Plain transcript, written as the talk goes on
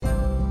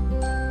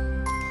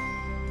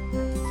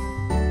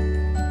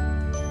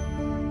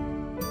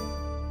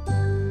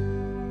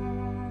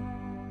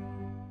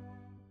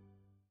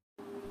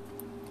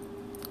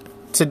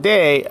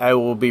Today, I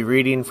will be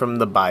reading from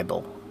the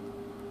Bible.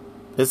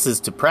 This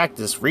is to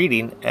practice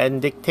reading and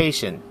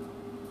dictation.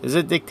 Is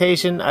it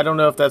dictation? I don't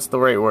know if that's the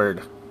right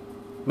word.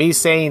 Me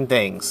saying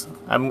things.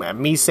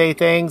 Me say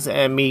things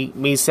and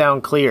me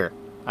sound clear.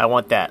 I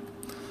want that.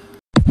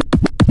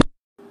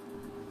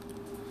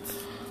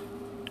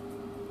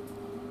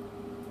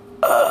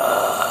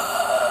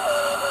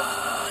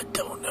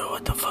 Don't know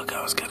what the fuck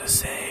I was gonna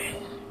say.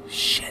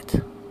 Shit.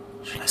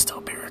 Should I still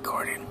be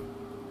recording?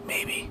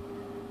 Maybe.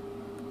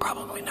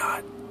 Probably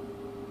not.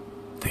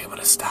 I think I'm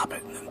gonna stop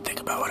it and then think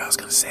about what I was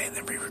gonna say and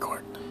then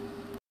re-record.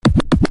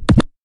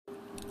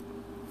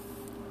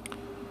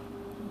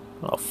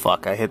 Oh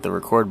fuck, I hit the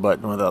record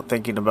button without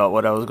thinking about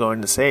what I was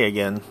going to say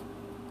again.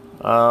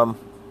 Fuck.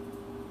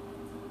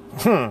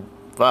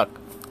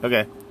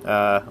 Okay.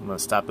 I'm gonna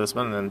stop this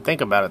one and then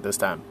think about it this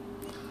time.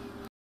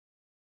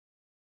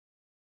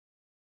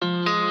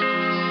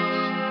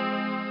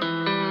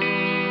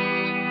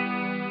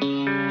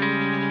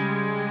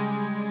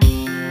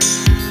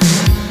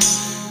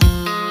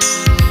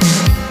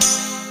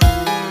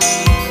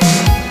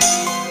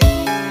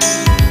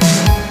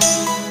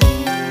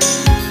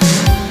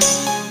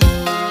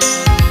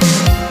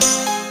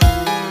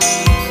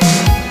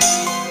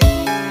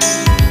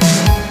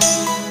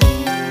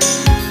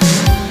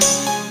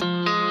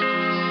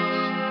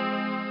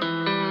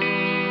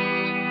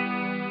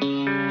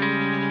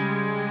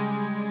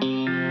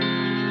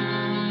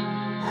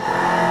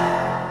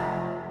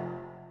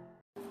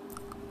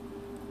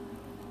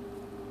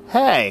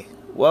 Hey,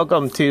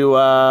 welcome to,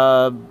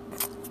 I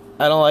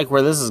don't like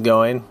where this is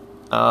going.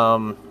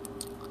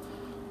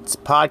 It's a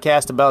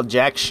podcast about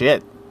jack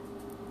shit.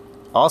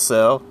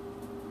 Also,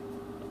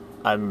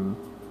 I'm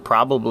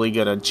probably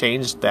gonna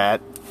change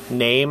that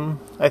name,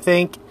 I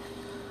think.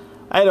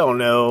 I don't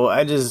know,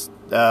 I just,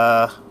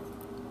 my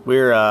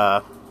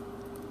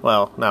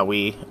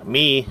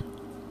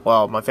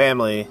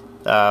family,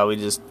 we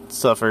just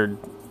suffered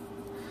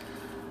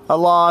a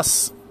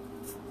loss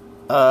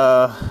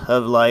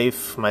of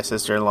life. My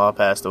sister-in-law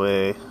passed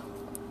away.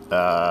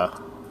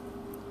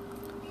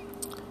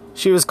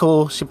 She was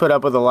cool. She put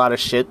up with a lot of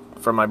shit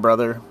from my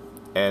brother,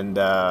 and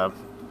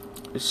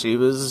she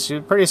was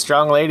a pretty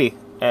strong lady.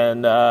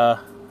 And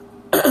none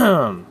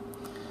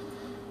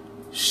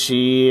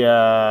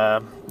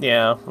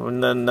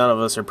of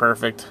us are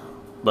perfect,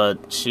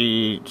 but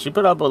she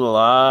put up with a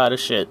lot of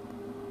shit,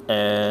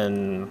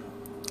 and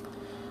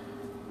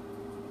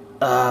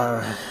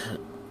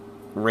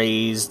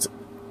raised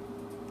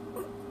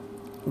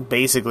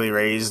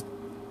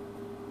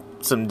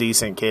some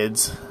decent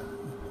kids.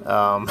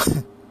 I'm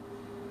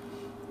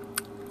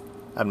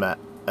not,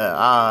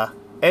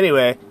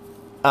 anyway,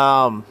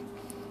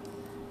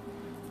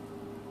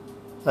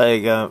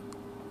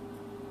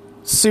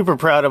 super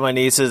proud of my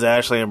nieces,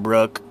 Ashley and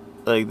Brooke.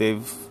 Like,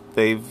 they've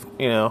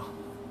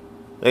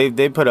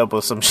put up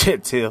with some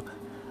shit too.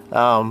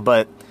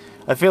 But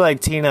I feel like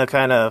Tina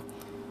kind of,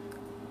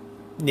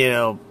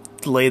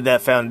 laid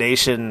that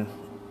foundation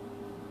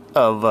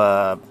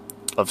of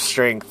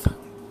strength,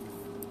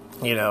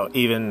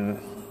 even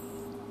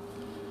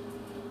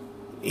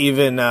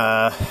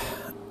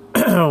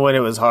when it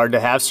was hard to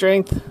have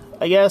strength,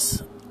 I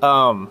guess.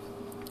 But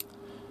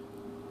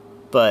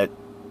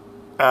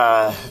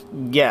like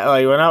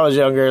when I was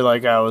younger,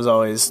 like I was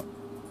always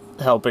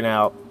helping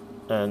out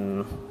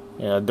and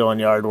doing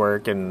yard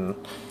work and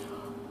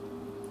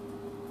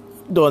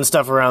doing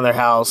stuff around their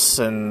house,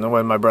 and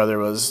when my brother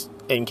was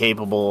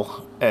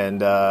incapable,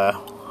 and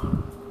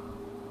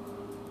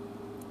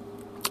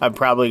I'm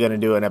probably going to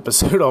do an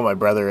episode on my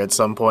brother at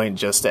some point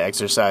just to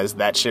exercise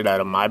that shit out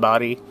of my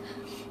body.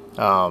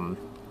 And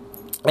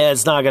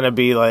it's not going to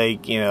be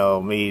like,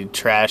 me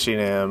trashing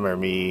him or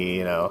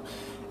me, and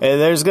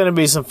there's going to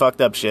be some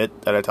fucked up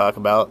shit that I talk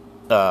about,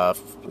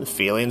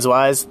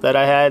 feelings-wise, that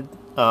I had,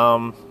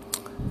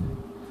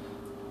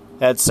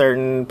 at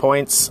certain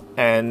points.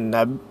 And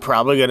I'm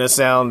probably going to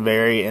sound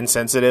very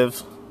insensitive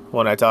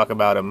when I talk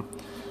about him.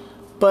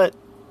 But,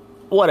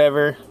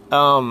 whatever.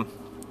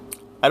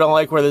 I Don't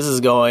Like Where This Is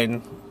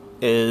Going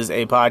is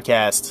a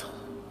podcast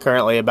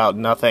currently about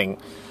nothing.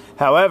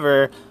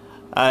 However,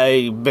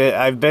 I've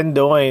been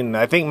doing,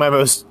 I think my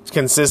most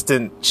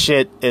consistent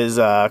shit is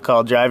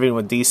called Driving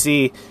with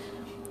DC.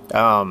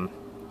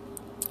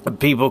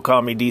 People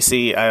call me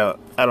DC. I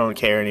don't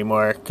care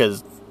anymore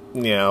because,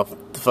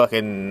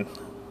 fucking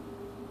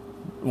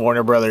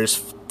Warner Brothers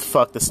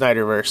fuck the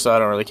Snyderverse, so I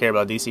don't really care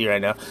about DC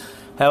right now.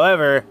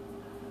 However,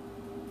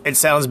 it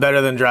sounds better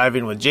than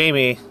Driving with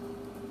Jamie.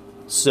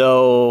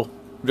 So,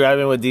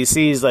 Driving with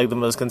DC is like the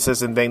most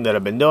consistent thing that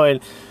I've been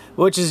doing,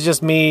 which is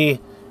just me.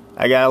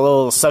 I got a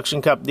little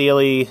suction cup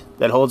dealie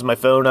that holds my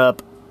phone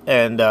up,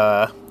 and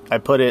I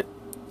turn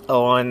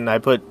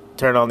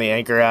on the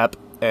Anchor app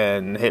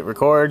and hit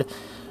record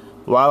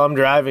while I'm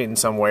driving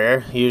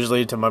somewhere,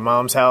 usually to my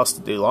mom's house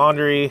to do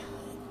laundry,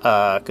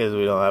 because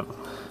we don't have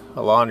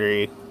a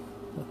laundry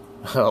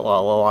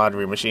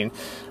machine.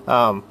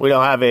 We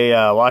don't have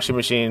a washing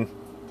machine,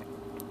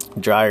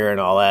 dryer, and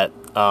all that.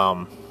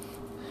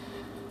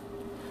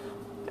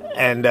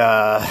 And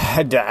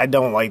I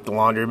don't like the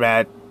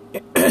laundromat.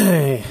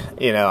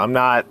 You know, I'm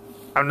not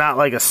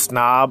like a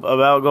snob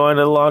about going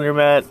to the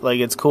laundromat. Like,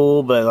 it's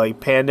cool, but like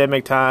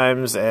pandemic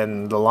times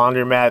and the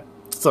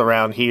laundromats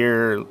around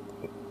here,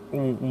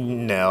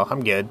 no,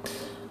 I'm good.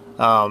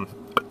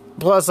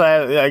 Plus,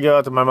 I go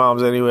out to my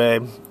mom's anyway,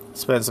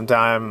 spend some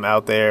time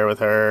out there with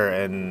her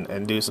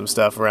and do some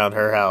stuff around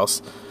her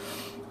house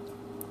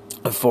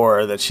for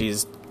her that she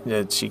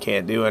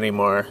can't do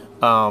anymore.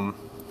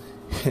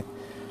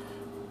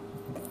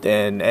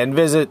 And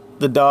visit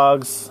the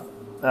dogs.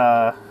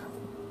 I'm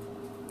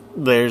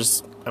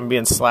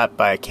being slapped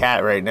by a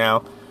cat right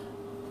now.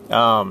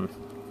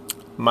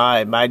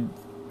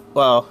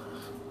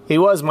 He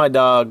was my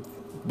dog,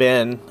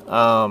 Ben.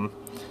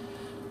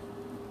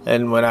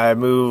 And when I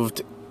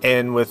moved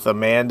in with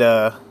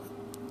Amanda,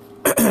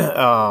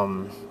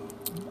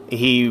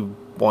 he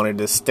wanted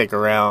to stick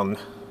around.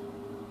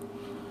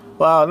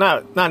 Well,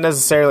 not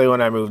necessarily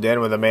when I moved in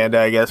with Amanda.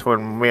 I guess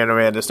when me and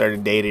Amanda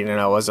started dating and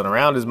I wasn't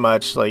around as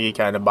much, like, he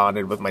kind of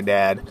bonded with my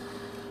dad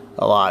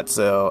a lot.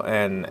 So,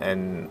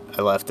 and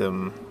I left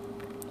him,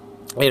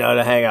 you know,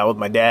 to hang out with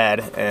my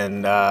dad.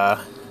 And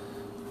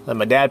then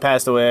my dad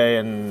passed away,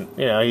 and,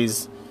 you know,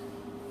 he's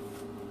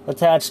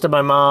attached to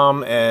my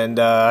mom, and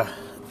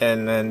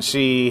then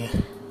she,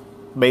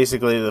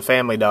 basically the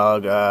family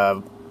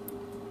dog,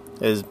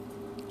 is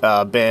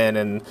Ben,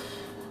 and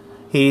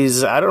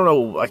he's, I don't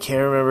know, I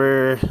can't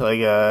remember, like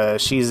a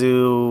Shih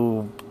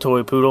Tzu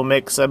toy poodle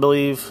mix, I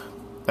believe.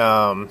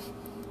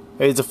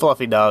 He's a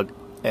fluffy dog,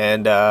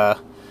 and I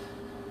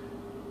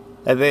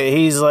think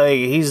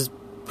he's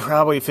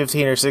probably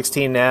 15 or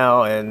 16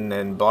 now,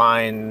 and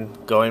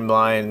blind,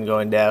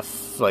 going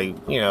deaf, like,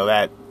 you know,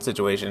 that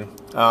situation.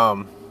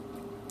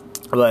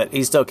 But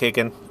he's still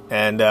kicking,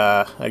 and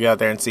I go out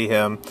there and see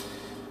him,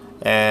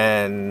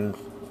 and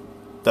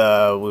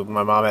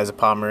my mom has a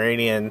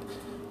Pomeranian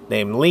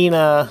named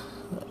Lena,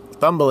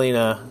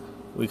 Thumbelina,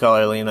 we call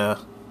her Lena.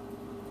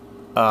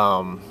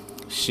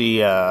 She's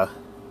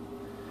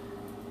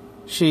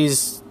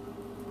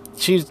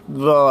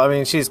well, I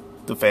mean, she's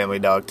the family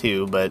dog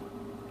too, but,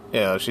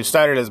 you know, she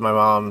started as my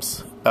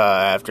mom's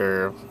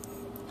after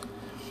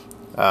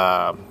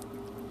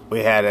we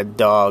had a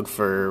dog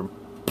for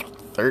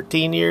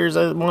 13 years,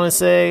 I want to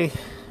say,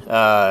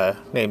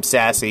 named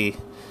Sassy.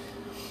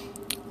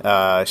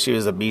 She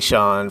was a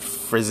Bichon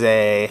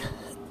Frise.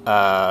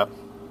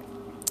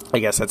 I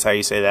guess that's how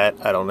you say that.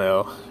 I don't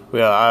know.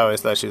 Well, I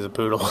always thought she was a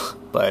poodle,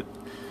 but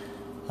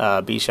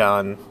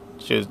Bichon,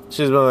 she was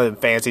one of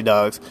the fancy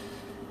dogs.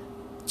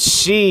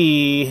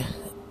 She,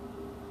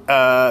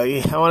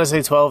 I want to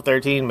say 12,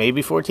 13,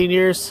 maybe 14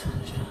 years.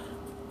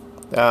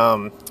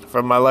 From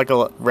my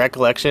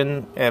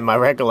recollection, and my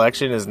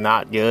recollection is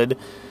not good.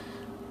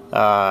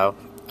 I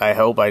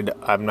hope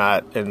I'm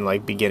not in,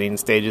 like, beginning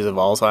stages of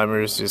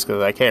Alzheimer's, just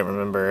because I can't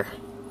remember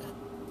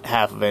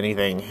half of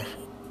anything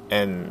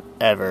and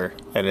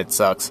it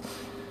sucks.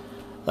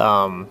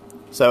 So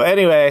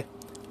anyway,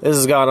 this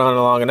has gone on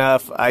long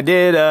enough. I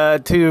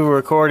did 2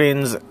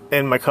 recordings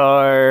in my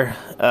car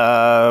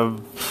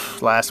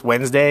last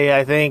Wednesday,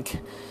 I think.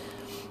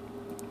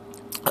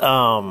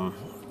 So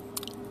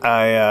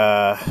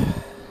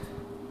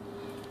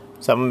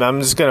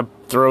I'm just gonna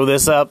throw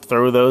those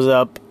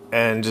up,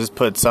 and just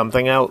put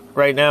something out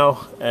right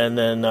now, and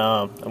then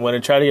I'm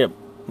gonna try to get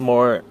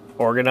more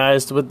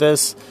organized with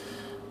this,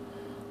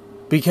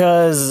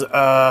 because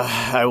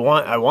I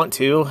want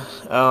to.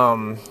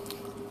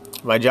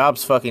 My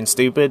job's fucking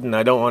stupid, and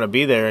I don't want to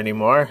be there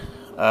anymore.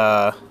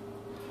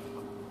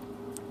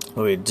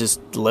 We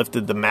just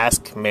lifted the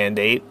mask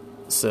mandate,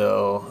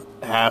 so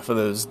half of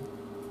those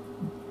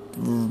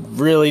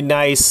really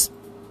nice,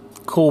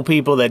 cool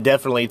people that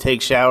definitely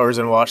take showers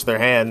and wash their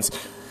hands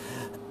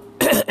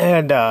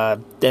and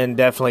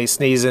definitely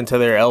sneeze into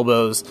their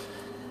elbows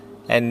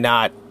and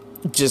not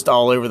just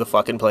all over the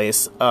fucking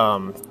place.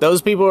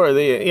 Those people are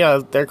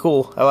they're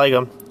cool. I like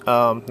them.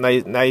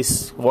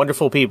 Nice,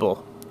 wonderful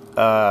people.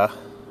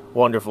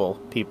 Wonderful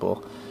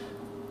people.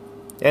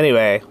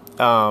 Anyway,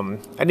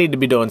 I need to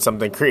be doing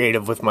something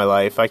creative with my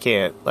life. I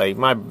can't, like,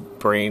 my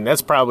brain,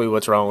 that's probably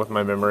what's wrong with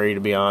my memory, to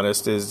be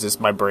honest, is just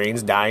my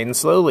brain's dying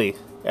slowly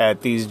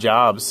at these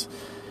jobs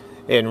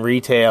in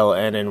retail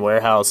and in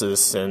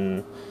warehouses,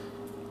 and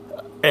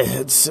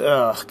it's,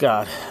 oh,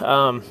 God.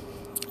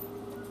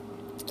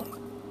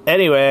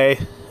 Anyway,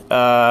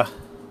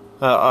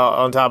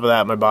 on top of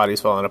that, my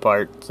body's falling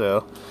apart,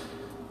 so,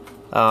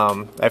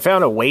 I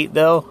found a weight,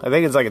 though. I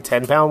think it's like a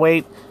 10-pound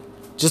weight.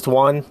 Just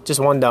one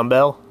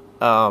dumbbell.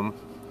 I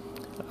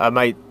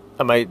might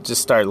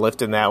just start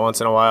lifting that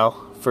once in a while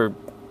for,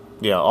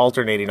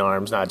 alternating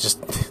arms, not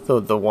just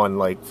the one,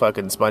 like,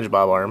 fucking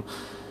SpongeBob arm.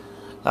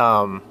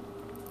 I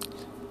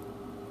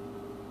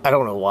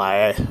don't know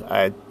why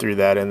I threw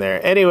that in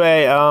there.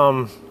 Anyway,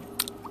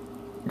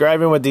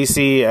 driving with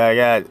DC, I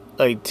got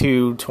like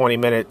 2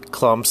 20-minute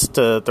clumps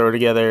to throw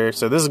together,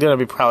 so this is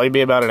gonna probably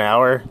be about an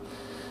hour.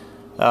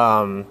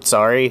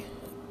 Sorry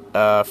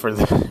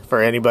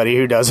for anybody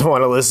who doesn't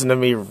want to listen to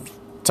me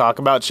talk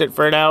about shit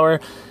for an hour,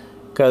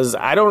 because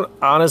I don't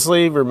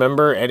honestly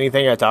remember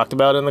anything I talked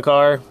about in the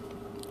car.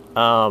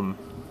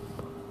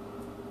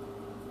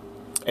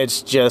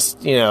 It's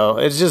just,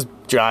 it's just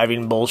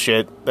driving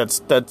bullshit.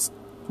 That's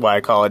why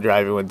I call it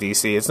driving with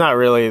DC. It's not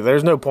really,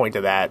 there's no point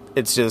to that.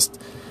 It's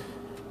just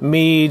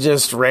me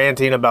just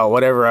ranting about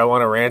whatever I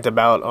want to rant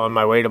about on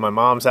my way to my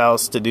mom's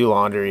house to do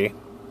laundry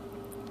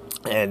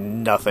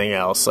and nothing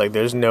else. Like,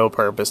 there's no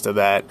purpose to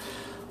that.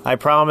 I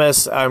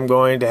promise I'm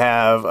going to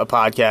have a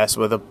podcast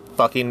with a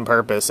fucking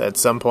purpose at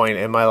some point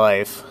in my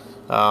life.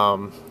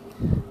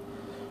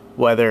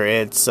 Whether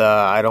it's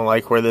I don't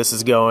like where this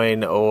is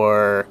going,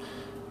 or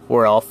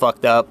we're all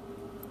fucked up,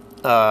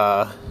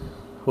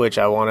 which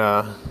I don't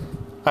know.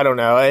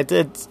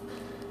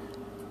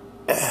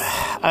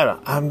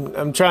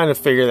 I'm trying to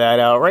figure that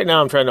out. Right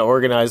now I'm trying to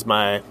organize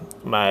my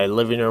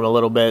living room a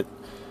little bit.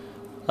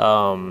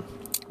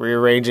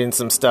 Rearranging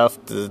some stuff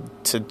to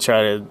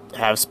try to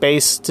have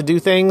space to do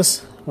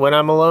things when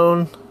I'm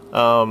alone.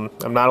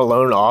 I'm not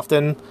alone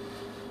often.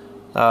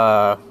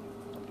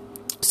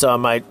 So I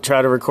might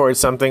try to record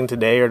something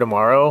today or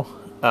tomorrow,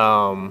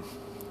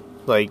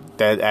 like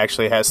that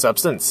actually has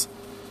substance,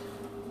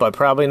 but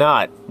probably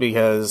not,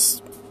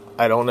 because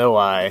I don't know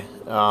why.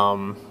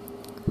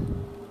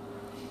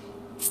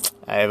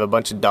 I have a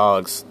bunch of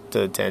dogs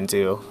to attend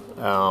to.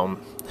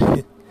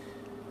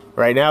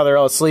 Right now they're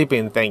all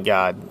sleeping, thank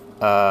God.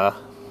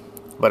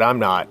 But I'm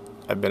not.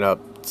 I've been up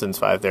since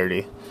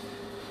 5:30.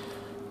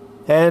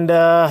 And,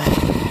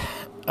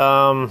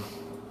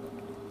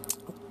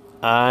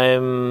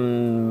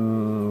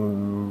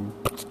 I'm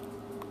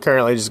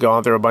currently just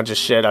going through a bunch of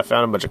shit. I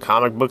found a bunch of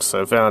comic books.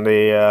 I found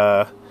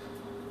an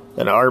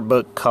art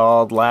book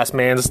called Last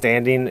Man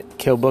Standing,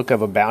 Kill Book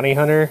of a Bounty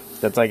Hunter.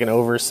 That's like an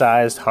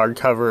oversized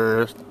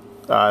hardcover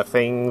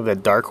thing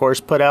that Dark Horse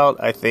put out.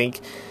 I think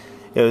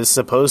it was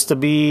supposed to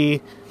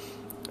be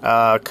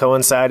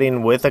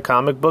coinciding with a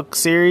comic book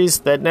series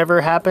that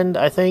never happened,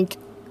 I think.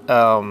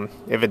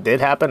 If it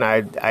did happen,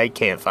 I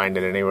can't find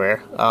it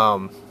anywhere.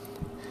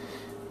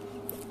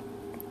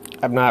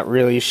 I'm not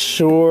really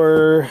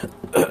sure.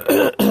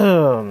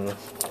 It's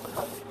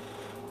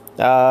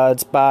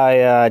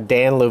by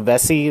Dan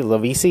Lovisi.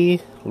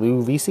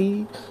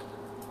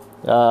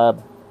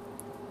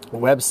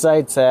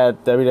 Website's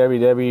at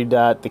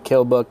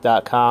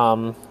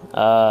www.thekillbook.com.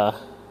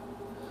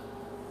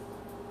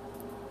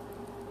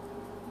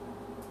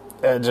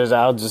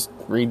 I'll just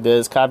read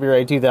this.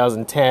 Copyright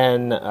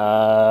 2010.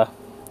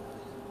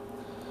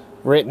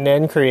 Written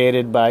and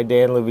created by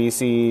Dan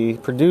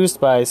Lovisi. Produced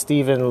by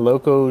Stephen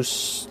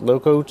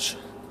Lokoch.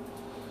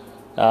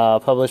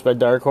 Published by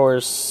Dark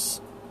Horse.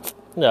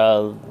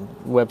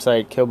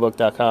 Website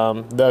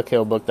killbook.com.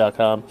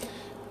 Thekillbook.com.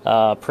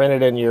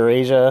 Printed in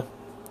Eurasia.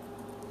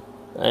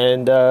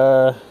 And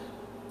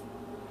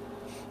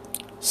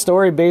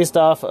story based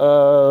off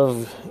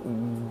of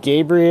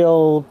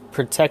Gabriel,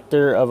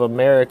 Protector of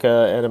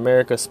America, and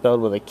America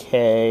spelled with a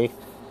K.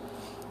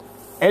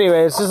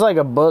 Anyway, it's just like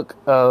a book.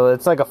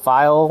 It's like a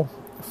file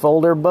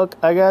folder book,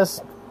 I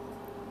guess.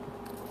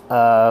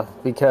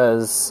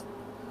 Because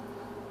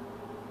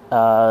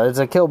it's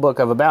a kill book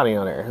of a bounty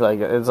hunter. Like,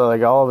 it's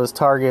like all of his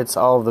targets,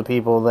 all of the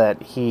people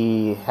that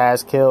he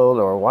has killed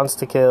or wants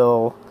to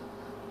kill.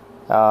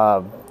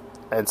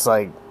 It's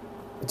like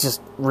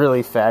just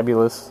really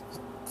fabulous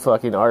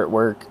fucking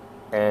artwork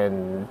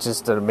and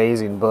just an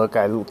amazing book.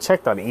 I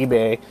checked on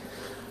eBay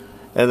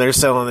and they're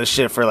selling this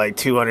shit for like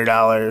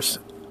 $200.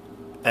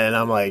 And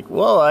I'm like,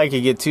 well, I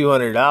could get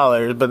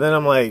 $200, but then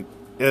I'm like,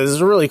 this is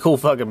a really cool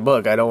fucking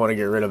book. I don't want to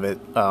get rid of it.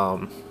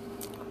 So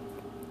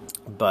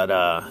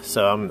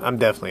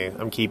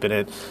I'm keeping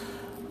it.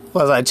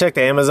 Plus, I checked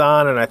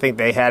Amazon, and I think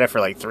they had it for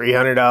like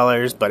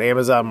 $300, but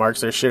Amazon marks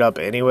their shit up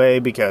anyway,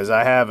 because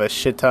I have a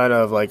shit ton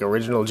of like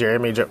original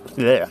Jeremy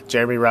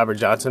Robert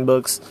Johnson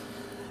books.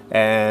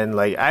 And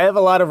like, I have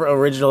a lot of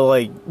original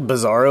like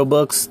Bizarro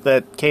books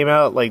that came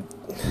out like,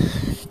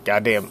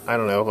 goddamn, I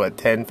don't know, what,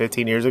 10,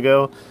 15 years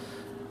ago.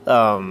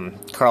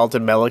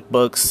 Carlton Mellick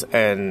books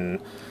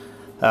and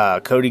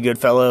Cody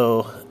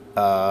Goodfellow,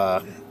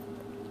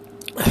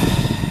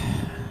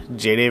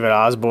 J. David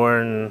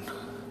Osborne,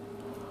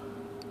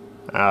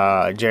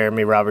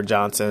 Jeremy Robert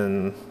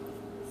Johnson.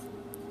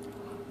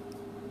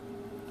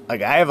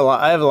 Like, I have a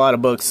lot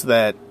of books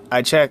that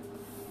I check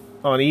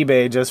on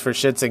eBay just for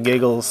shits and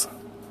giggles,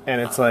 and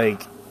it's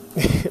like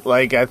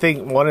like, I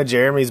think one of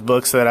Jeremy's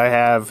books that I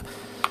have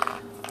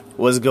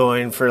was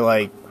going for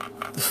like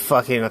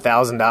fucking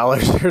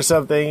 $1,000 or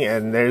something,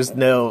 and there's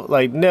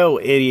no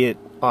idiot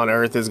on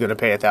earth is gonna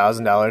pay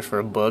 $1,000 for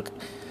a book.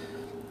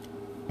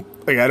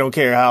 Like, I don't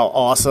care how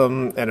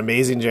awesome and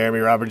amazing Jeremy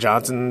Robert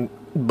Johnson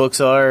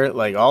books are.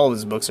 Like, all of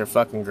his books are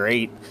fucking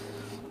great,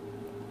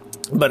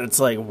 but it's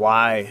like,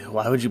 why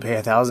would you pay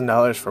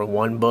 $1,000 for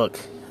one book?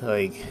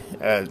 Like,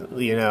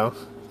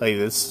 like,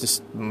 it's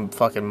just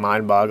fucking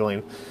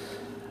mind-boggling.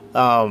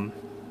 I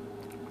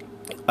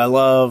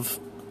love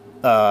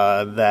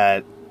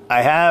that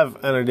I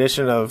have an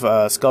edition of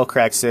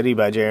Skullcrack City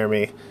by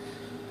Jeremy,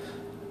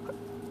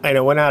 and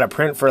it went out of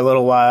print for a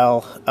little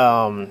while.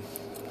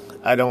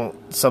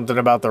 something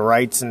about the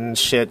rights and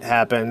shit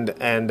happened,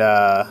 and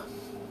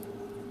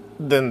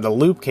then The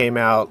Loop came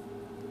out,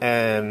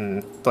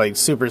 and like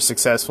super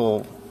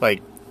successful,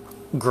 like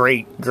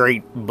great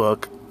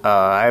book.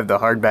 I have the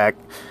hardback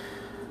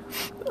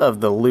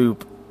of The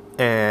Loop,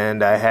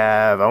 and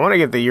I want to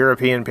get the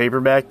European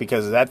paperback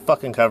because that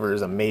fucking cover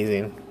is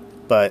amazing.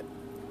 But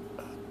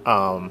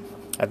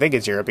I think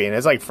it's European.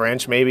 It's like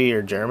French maybe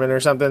or German or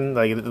something.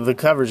 Like the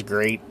cover's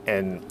great,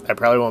 and I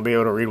probably won't be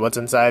able to read what's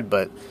inside,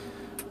 but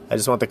I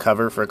just want the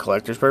cover for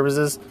collector's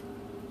purposes.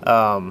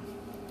 I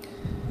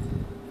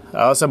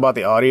also bought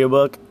the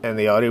audiobook, and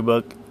the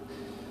audiobook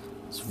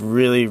is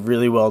really,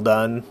 really well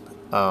done.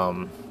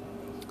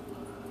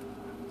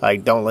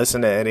 Like,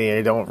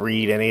 don't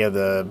read any of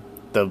the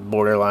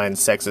borderline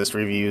sexist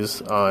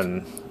reviews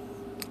on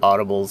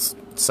Audible's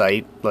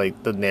site.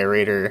 Like, the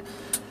narrator,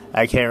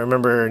 I can't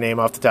remember her name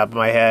off the top of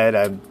my head.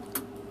 I'm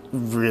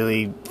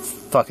really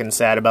fucking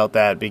sad about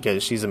that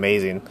because she's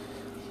amazing.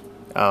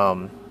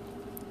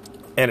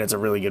 And it's a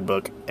really good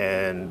book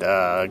and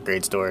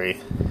great story.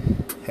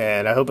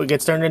 And I hope it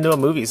gets turned into a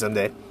movie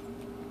someday.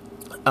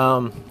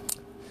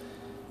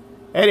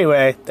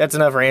 Anyway, that's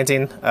enough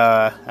ranting.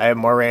 I have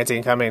more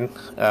ranting coming.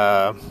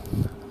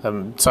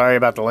 I'm sorry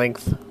about the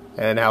length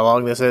and how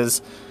long this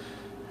is.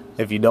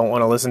 If you don't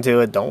want to listen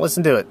to it, don't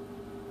listen to it.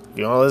 If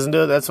you want to listen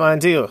to it, that's fine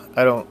too.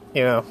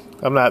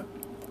 I'm not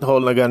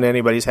holding a gun to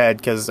anybody's head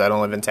because I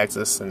don't live in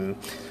Texas, and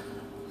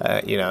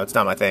it's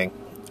not my thing.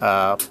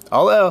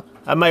 Although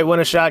I might win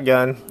a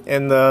shotgun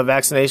in the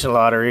vaccination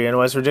lottery in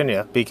West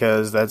Virginia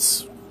because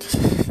that's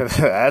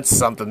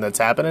something that's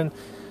happening.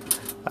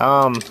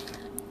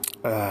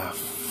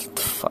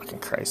 Fucking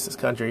Christ, this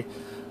country.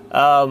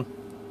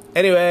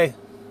 Anyway,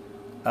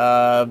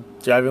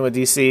 driving with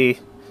DC.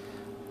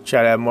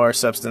 Try to have more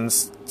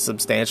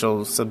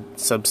substantial. I'm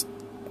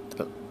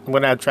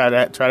gonna try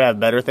to have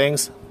better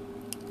things.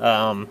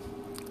 Right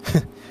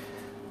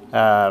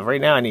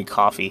now I need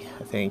coffee,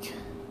 I think.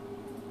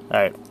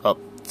 Alright, well,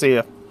 see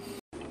ya.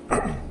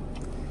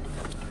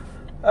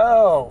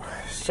 Oh,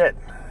 shit.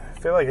 I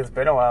feel like it's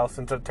been a while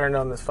since I've turned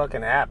on this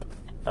fucking app.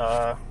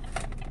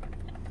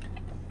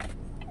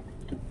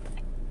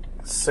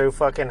 It's so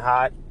fucking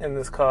hot in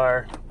this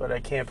car, but I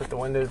can't put the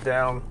windows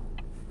down,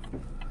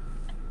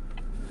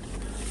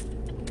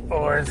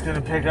 or it's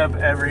gonna pick up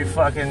every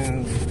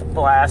fucking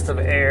blast of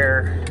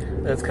air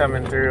that's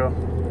coming through.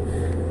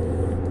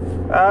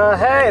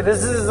 Hey,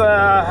 this is,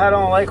 I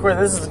don't like where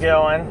this is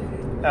going.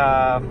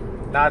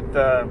 Not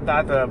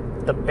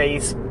the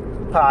bass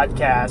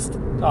podcast.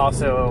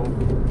 Also,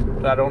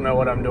 I don't know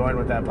what I'm doing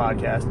with that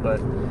podcast, but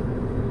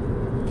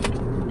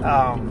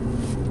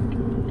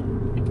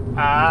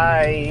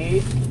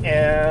I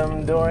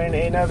am doing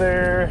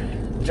another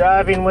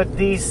Driving with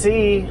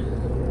DC,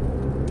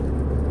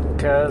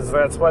 because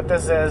that's what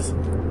this is,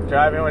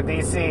 Driving with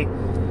DC.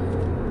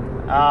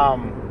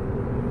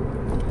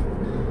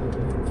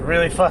 It's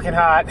really fucking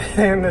hot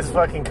in this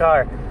fucking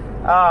car.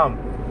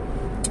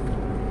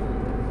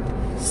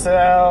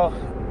 So,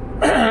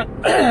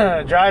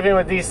 driving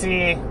with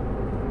DC,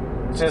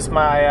 just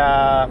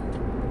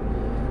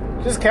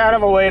kind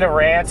of a way to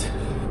rant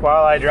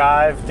while I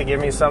drive, to give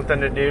me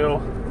something to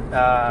do,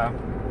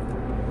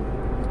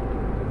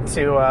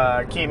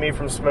 to keep me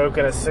from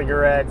smoking a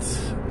cigarette,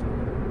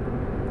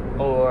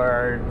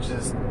 or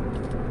just,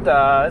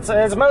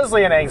 it's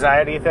mostly an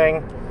anxiety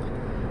thing,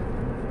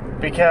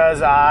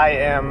 because I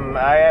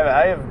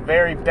have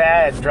very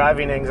bad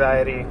driving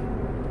anxiety,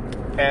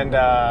 and,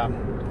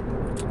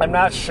 I'm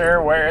not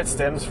sure where it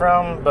stems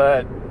from,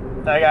 but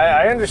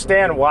I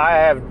understand why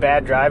I have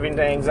bad driving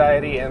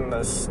anxiety in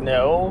the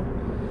snow,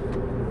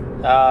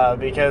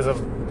 because of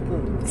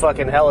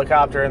fucking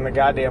helicopter in the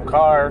goddamn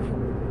car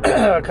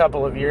a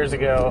couple of years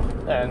ago,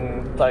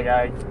 and like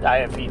I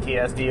have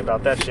PTSD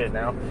about that shit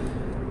now.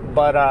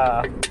 But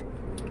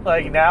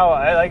like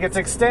now, it's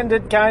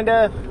extended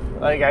kinda.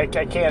 Like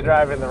I can't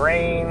drive in the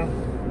rain.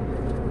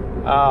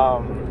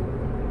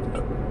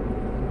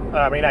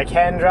 I mean, I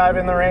can drive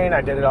in the rain.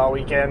 I did it all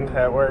weekend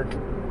at work.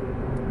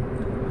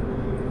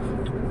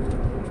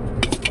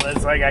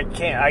 It's like I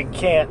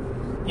can't,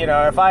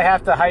 if I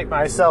have to hype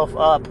myself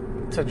up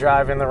to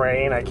drive in the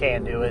rain, I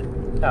can't do it.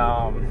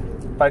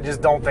 If I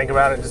just don't think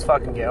about it, just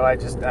fucking go, I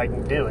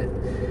can do it.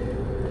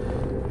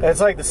 It's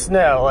like the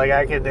snow. Like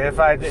I could, if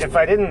I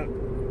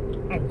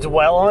didn't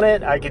dwell on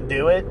it, I could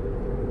do it.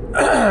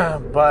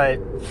 But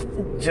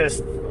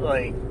just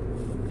like,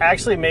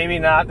 actually, maybe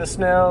not the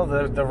snow.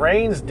 The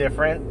rain's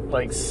different.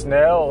 Like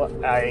snow,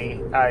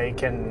 I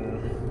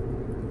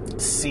can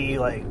see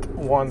like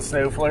one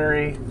snow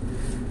flurry,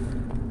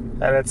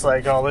 and it's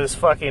like all those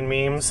fucking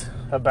memes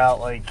about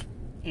like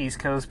East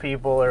Coast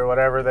people or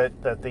whatever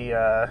that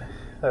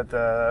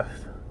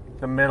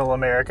the Middle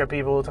America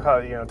people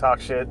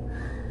talk shit.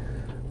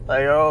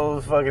 Like, oh,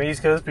 fucking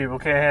East Coast people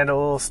can't handle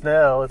a little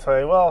snow. It's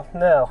like, well,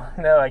 no,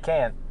 I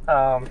can't.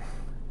 Or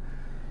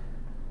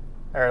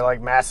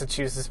like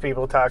Massachusetts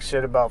people talk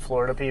shit about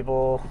Florida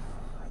people.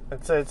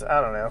 It's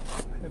I don't know.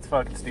 It's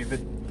fucking stupid.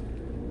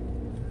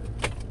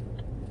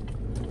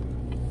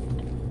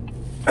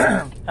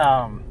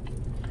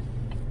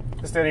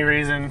 Just any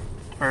reason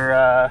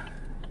for,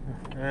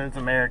 it's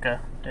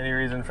America. Any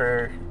reason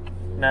for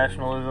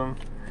nationalism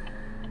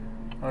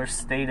or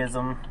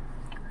statism.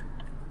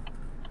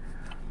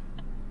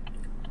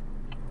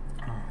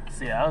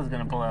 See, I was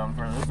gonna pull out in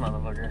front of this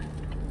motherfucker.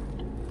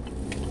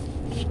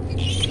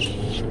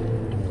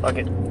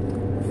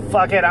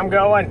 Fuck it, I'm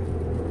going.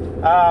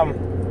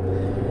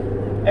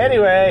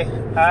 Anyway,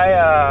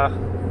 I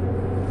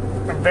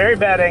very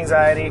bad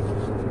anxiety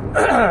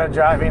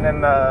driving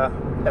in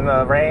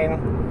the rain.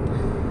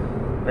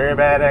 Very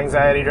bad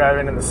anxiety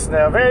driving in the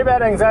snow. Very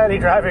bad anxiety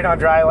driving on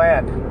dry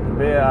land.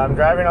 Yeah, I'm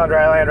driving on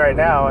dry land right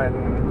now,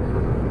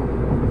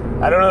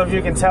 and I don't know if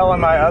you can tell in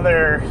my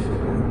other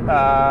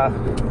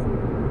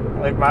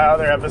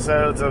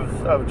episodes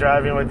of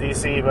driving with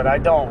DC, but I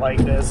don't like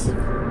this.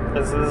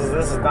 This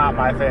is not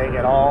my thing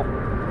at all.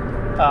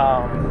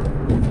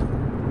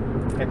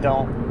 I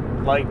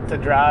don't like to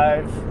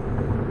drive.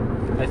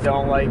 I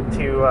don't like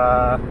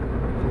to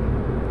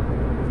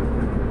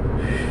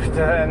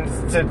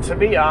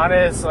be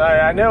honest,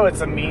 I know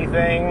it's a me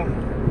thing.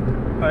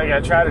 Like, I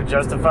try to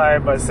justify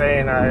it by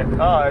saying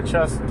I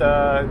trust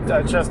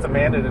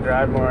Amanda to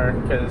drive more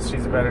because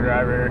she's a better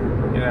driver,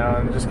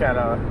 and just kind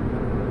of,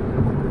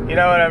 you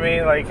know what I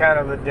mean? Like, kind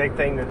of the dick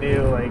thing to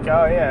do. Like,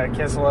 oh yeah,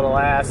 kiss a little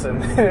ass,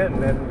 and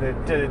then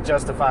it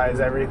justifies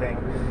everything.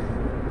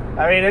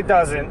 I mean, it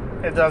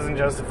doesn't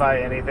justify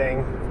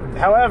anything.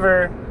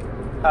 However,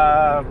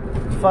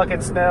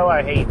 fucking snow,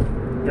 I hate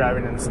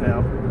driving in the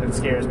snow. It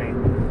scares me.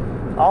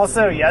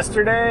 Also,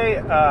 yesterday,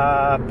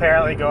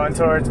 apparently going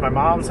towards my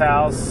mom's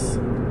house,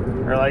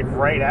 or like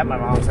right at my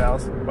mom's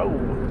house, whoa,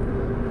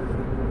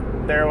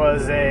 there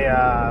was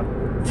a,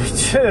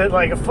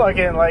 like a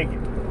fucking, like,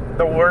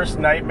 the worst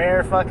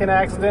nightmare fucking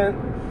accident.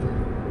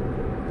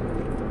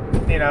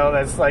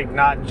 That's like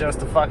not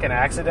just a fucking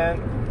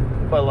accident,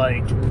 but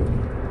like,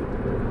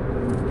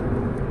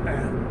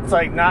 it's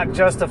like not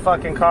just a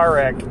fucking car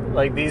wreck.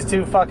 Like, these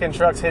two fucking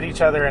trucks hit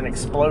each other and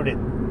exploded.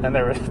 And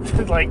they were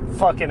like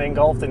fucking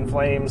engulfed in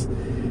flames.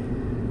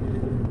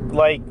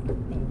 Like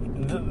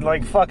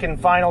fucking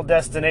Final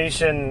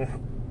Destination.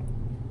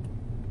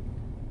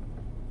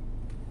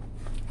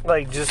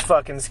 Like, just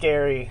fucking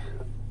scary.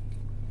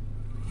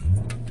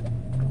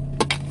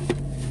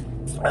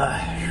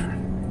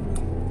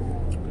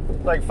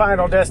 Like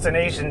Final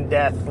Destination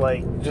death.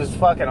 Like, just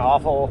fucking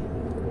awful.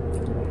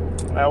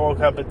 I woke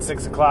up at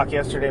 6 o'clock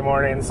yesterday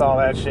morning and saw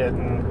that shit,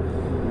 and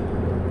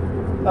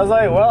I was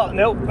like, well,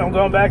 nope, I'm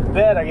going back to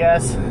bed, I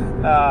guess.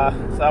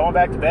 So I went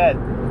back to bed.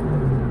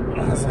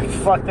 I was like,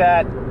 fuck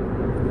that.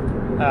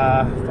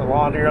 The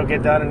laundry will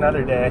get done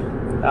another day.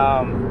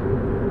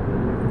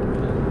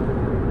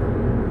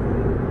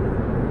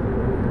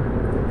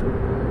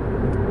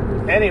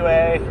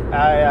 Anyway,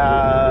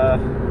 I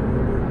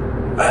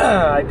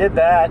did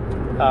that.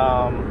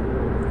 I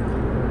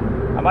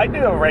might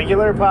do a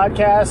regular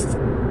podcast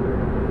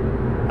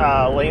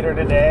later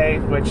today,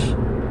 which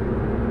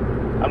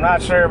I'm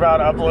not sure about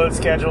upload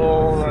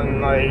schedules,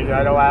 and like,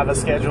 I don't have a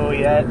schedule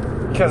yet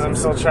because I'm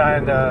still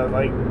trying to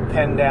like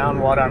pin down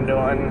what I'm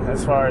doing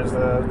as far as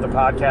the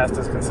podcast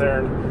is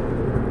concerned.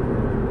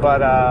 But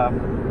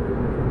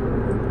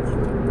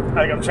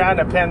like, I'm trying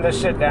to pin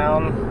this shit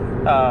down.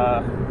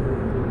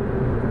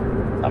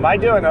 I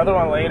might do another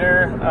one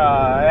later.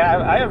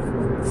 I have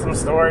some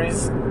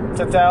stories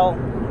to tell,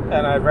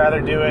 and I'd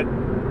rather do it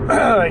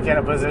like in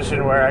a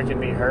position where I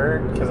can be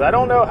heard, because I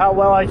don't know how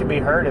well I can be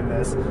heard in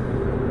this.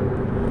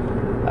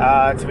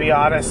 To be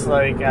honest,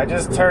 like, I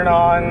just turn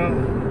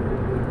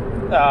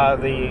on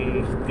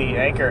the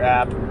Anchor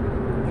app,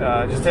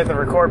 just hit the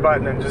record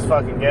button and just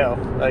fucking go.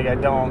 Like, I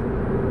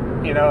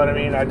don't, you know what I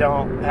mean? I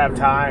don't have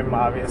time,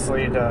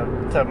 obviously,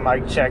 to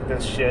mic check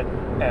this shit.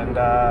 And,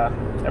 I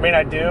mean,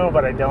 I do,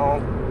 but I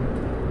don't.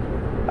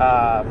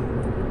 I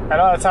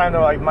don't have time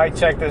to, like, mic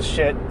check this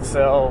shit,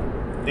 so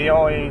the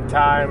only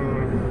time,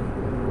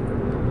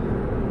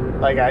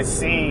 like, I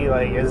see,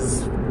 like,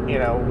 is,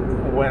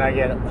 when I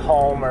get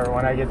home or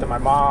when I get to my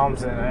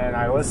mom's and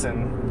I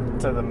listen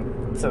to the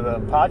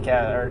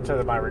podcast or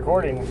to my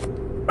recording,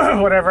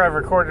 whatever I've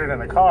recorded in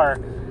the car.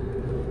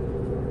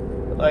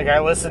 Like, I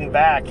listen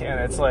back and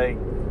it's like,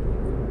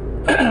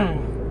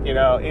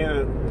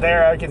 either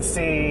there I can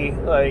see,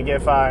 like,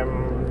 if I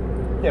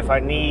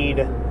need,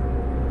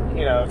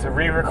 to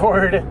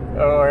re-record,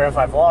 or if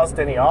I've lost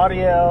any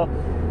audio.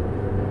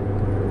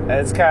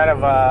 It's kind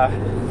of a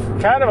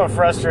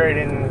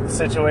frustrating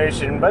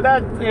situation, but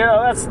that's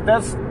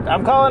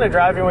I'm calling it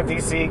driving with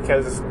DC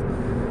because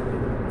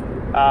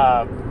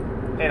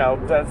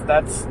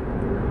that's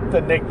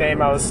the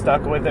nickname I was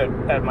stuck with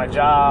at my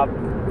job,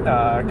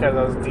 because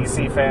I was a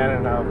DC fan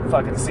and a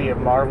fucking sea of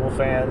Marvel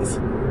fans.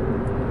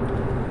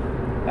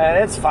 And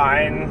it's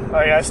fine.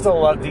 Like, I still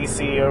love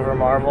DC over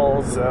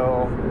Marvel,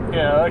 so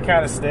it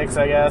kind of sticks,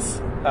 I guess.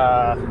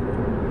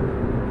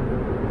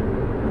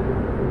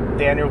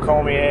 Daniel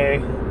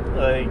Cormier,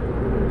 like,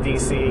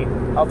 DC,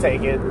 I'll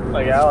take it.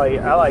 Like,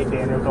 I like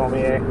Daniel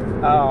Cormier.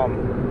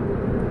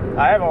 I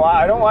I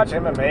don't watch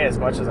MMA as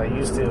much as I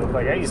used to.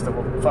 Like, I used to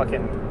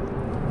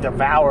fucking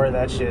devour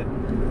that shit.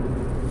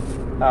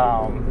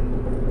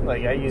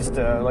 Like, I used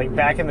to, like,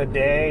 back in the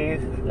day,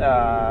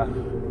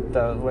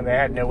 when they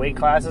had no weight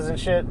classes and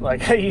shit,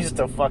 like, I used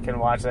to fucking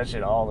watch that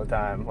shit all the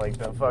time. Like,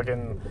 the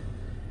fucking,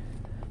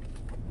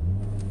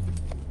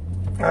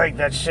 like,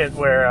 that shit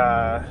where,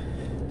 I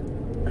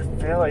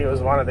feel like it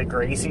was one of the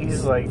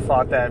Gracies, like,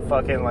 fought that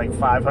fucking, like,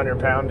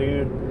 500-pound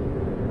dude,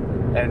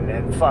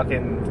 and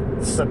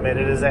fucking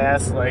submitted his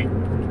ass. Like,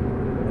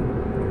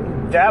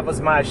 that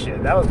was my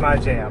shit. That was my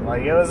jam.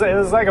 Like, it was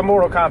like a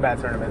Mortal Kombat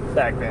tournament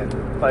back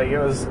then. Like, it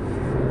was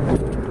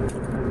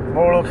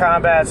Mortal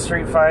Kombat,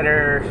 Street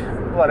Fighter,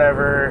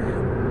 whatever.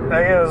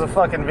 Like, it was a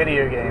fucking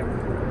video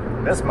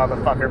game. This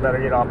motherfucker better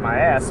get off my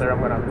ass or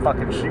I'm gonna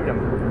fucking shoot him.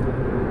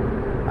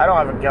 I don't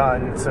have a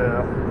gun, so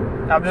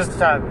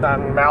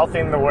I'm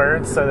mouthing the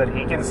words so that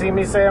he can see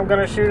me say I'm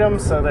gonna shoot him,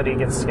 so that he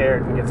gets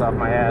scared and gets off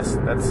my ass.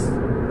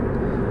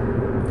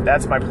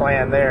 That's my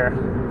plan there.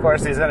 Of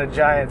course, he's in a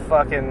giant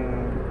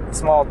fucking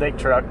small dick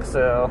truck,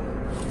 so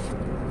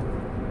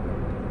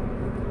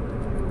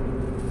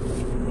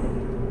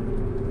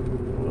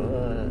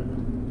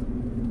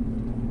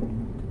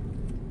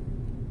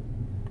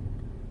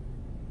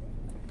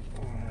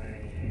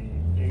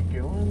you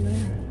going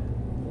there?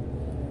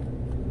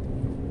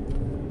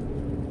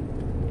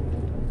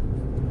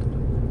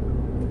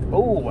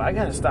 Oh, I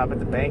gotta stop at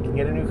the bank and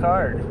get a new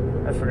card.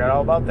 I forgot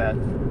all about that.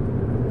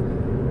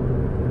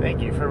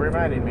 Thank you for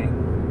reminding me.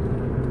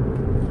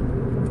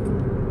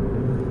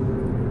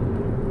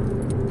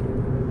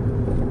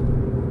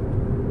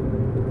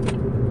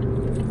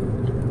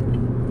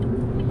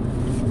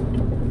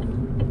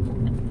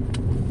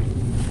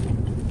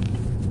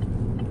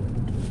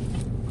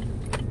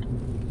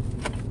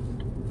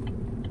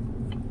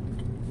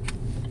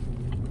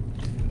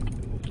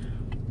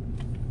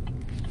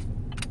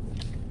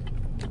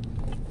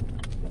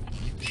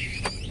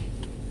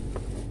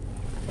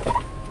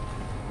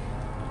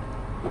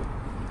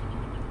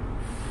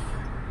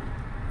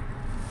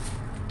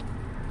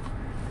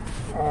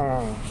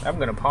 I'm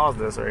gonna pause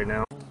this right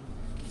now.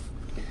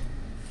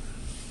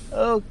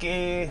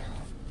 Okay,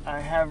 I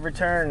have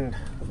returned.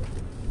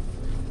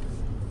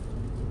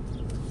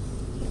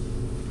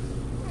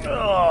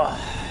 Ugh.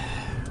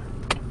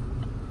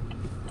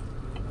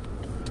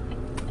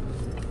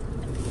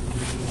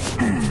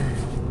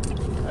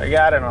 I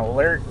got an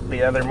alert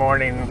the other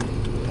morning.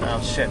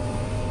 Oh shit,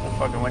 the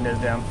fucking window's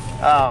down.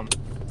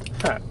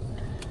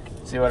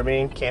 See what I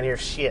mean? Can't hear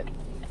shit.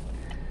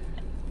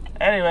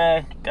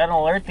 Anyway, got an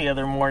alert the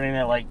other morning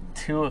at like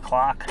 2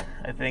 o'clock,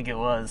 I think it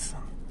was.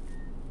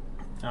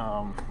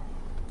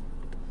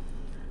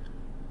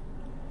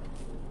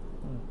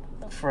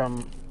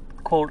 From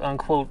quote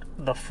unquote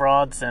the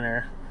fraud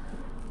center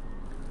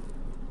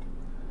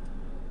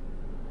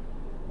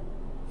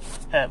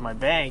at my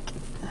bank.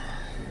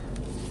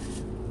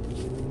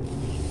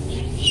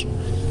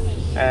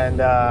 And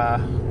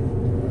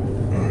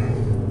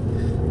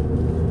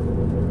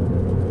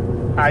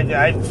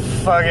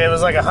it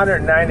was like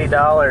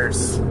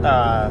 $190.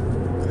 I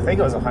think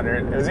it was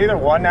 100. It was either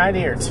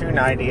 190 or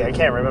 290. I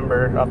can't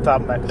remember off the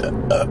top of my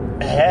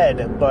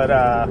head, but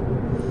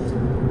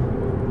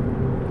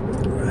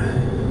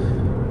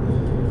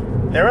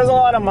there was a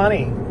lot of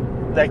money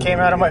that came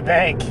out of my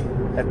bank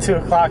at 2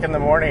 o'clock in the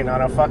morning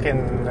on it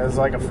was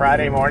like a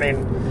Friday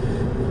morning.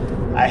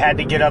 I had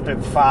to get up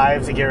at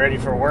 5 to get ready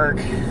for work.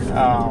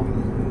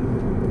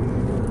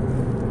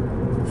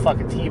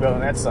 Fucking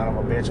T-bone that son of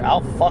a bitch. I'll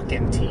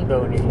fucking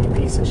T-bone you, you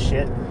piece of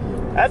shit.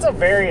 That's a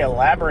very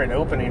elaborate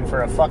opening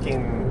for a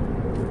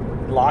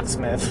fucking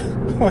locksmith.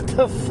 What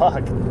the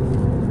fuck?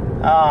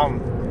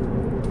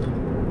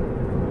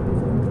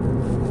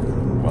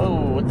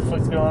 Whoa, what the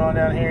fuck's going on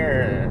down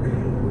here?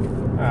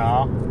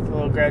 Oh, it's a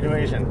little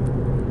graduation.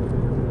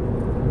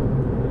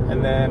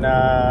 And then,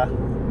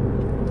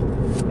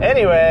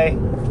 anyway,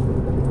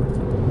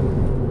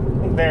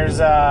 there's,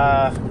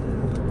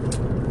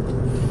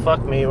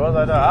 fuck me, what was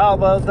I doing? Oh,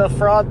 well, the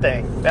fraud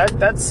thing.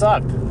 That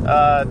sucked.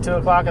 2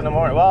 o'clock in the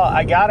morning. Well,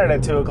 I got it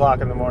at 2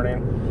 o'clock in the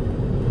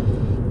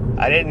morning.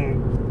 I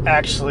didn't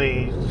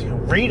actually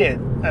read it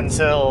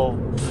until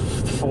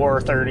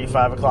 4:30,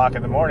 5 o'clock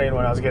in the morning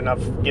when I was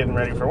getting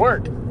ready for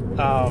work.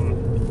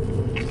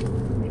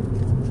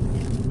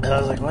 And I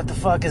was like, what the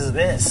fuck is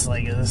this?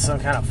 Like, is this some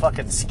kind of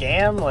fucking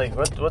scam? Like,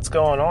 what's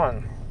going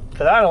on?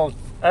 Because I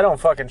don't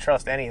fucking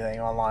trust anything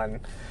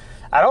online.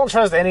 I don't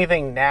trust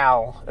anything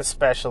now,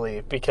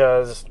 especially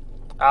because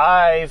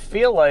I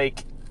feel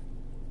like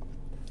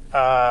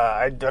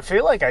I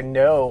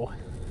know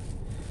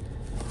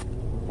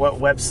what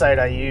website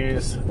I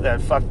use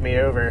that fucked me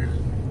over.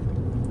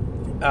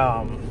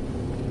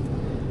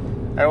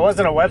 It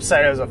wasn't a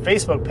website; it was a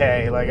Facebook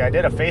pay. Like, I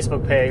did a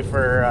Facebook pay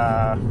for.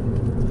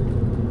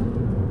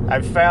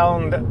 I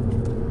found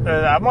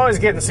I'm always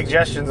getting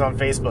suggestions on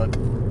Facebook,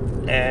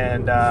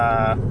 and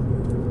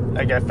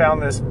like, I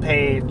found this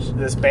page,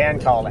 this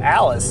band called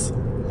Alice,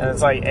 and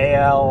it's like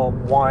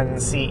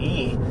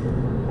AL1CE.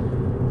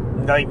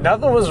 Like,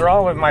 nothing was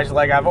wrong with my,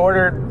 like, I've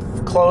ordered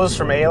clothes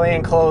from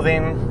Alien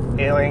Clothing,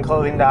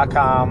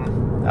 alienclothing.com.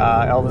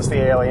 Elvis the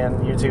Alien,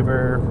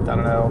 YouTuber, I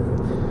don't know.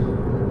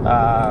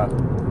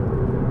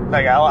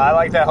 Like, I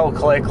like that whole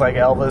clique, like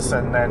Elvis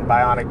and then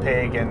Bionic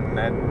Pig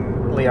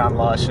and Leon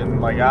Lush,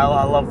 and like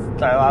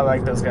I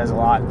like those guys a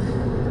lot.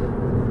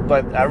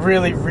 But I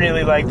really,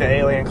 really like the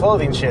Alien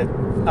Clothing shit,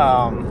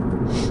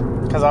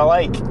 because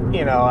I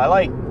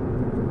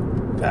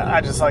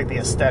just like the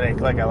aesthetic.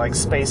 Like, I like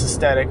space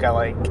aesthetic. I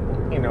like,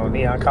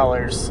 neon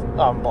colors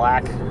on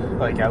black.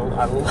 Like,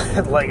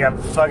 I'm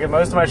fucking,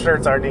 most of my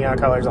shirts are neon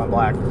colors on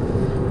black.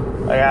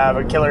 Like, I have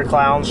a Killer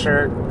Clown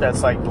shirt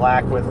that's like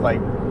black with like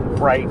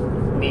bright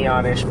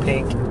neonish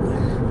pink.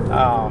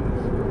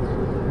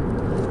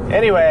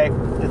 Anyway,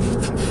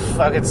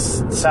 fucking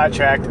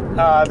sidetracked.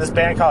 This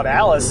band called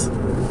Alice,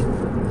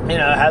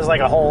 has like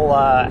a whole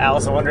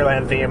Alice in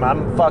Wonderland theme.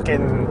 I'm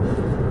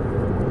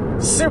fucking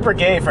super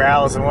gay for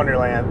Alice in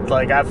Wonderland.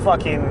 Like, I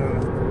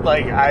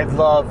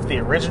love the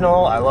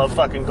original. I love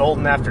fucking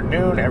Golden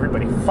Afternoon.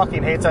 Everybody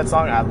fucking hates that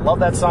song. I love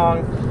that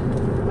song.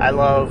 I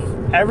love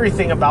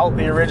everything about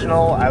the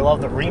original. I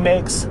love the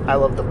remakes. I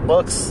love the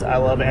books. I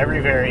love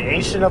every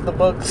variation of the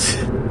books.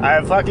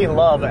 I fucking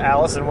love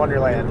Alice in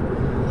Wonderland.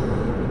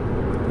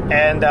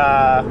 And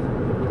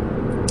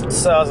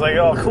so I was like,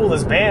 oh, cool,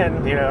 this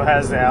band,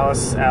 has the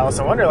Alice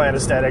in Wonderland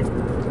aesthetic,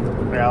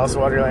 or Alice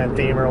in Wonderland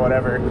theme or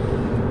whatever.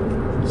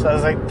 So I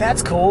was like,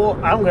 that's cool.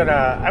 I'm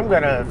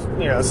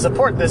gonna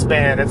support this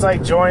band. It's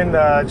like join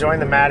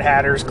the Mad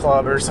Hatters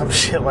Club or some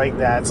shit like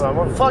that. So I'm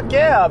like, fuck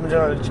yeah, I'm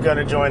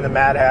gonna join the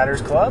Mad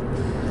Hatters Club.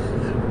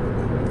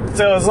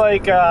 So it's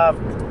like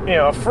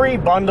a free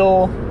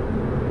bundle.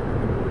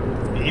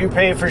 You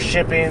pay for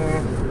shipping.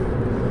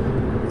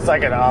 It's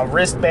like a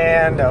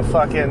wristband, a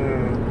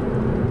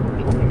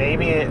fucking,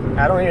 maybe,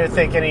 I don't even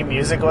think any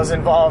music was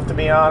involved, to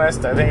be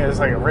honest. I think it was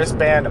like a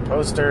wristband, a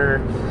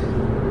poster,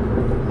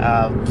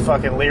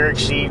 fucking lyric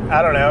sheet.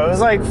 I don't know. It was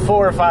like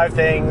 4 or 5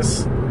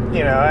 things,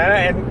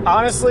 and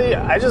honestly,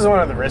 I just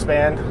wanted the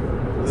wristband.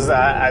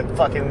 I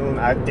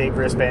dig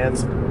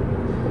wristbands.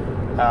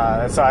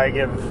 That's how I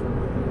give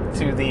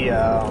to the,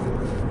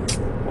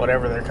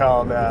 whatever they're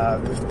called,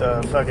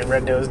 the fucking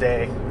Red Nose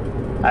Day.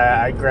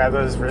 I grab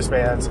those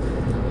wristbands.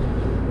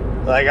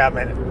 Like, I'm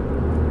a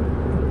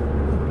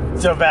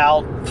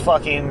devout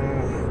fucking,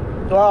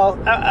 well,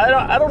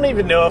 I don't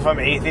even know if I'm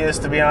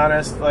atheist, to be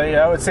honest. Like,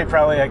 I would say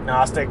probably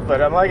agnostic,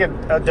 but I'm like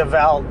a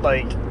devout,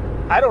 like,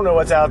 I don't know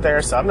what's out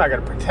there, so I'm not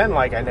going to pretend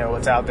like I know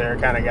what's out there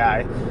kind of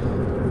guy.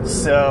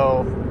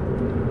 So,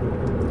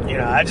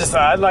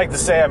 I'd like to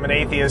say I'm an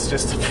atheist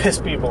just to piss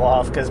people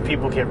off, because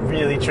people get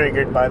really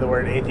triggered by the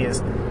word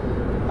atheist.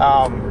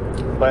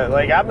 But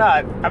like, I'm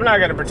not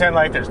going to pretend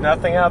like there's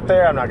nothing out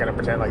there. I'm not going to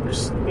pretend like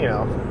there's,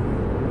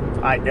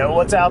 I know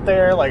what's out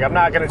there. Like, I'm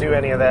not going to do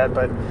any of that,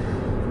 but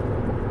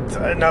it's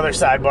another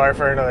sidebar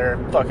for another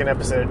fucking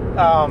episode.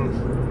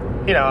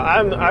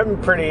 I'm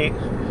pretty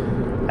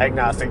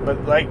agnostic,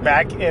 but like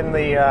back in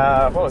the,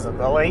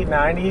 the late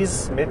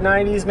 90s, mid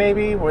 90s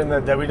maybe, when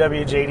the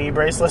WWJD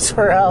bracelets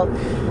were out,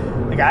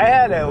 like, I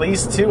had at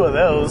least 2 of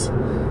those.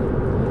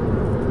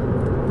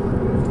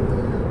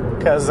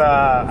 Because,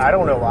 I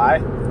don't know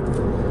why.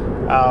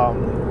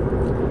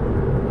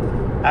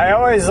 I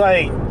always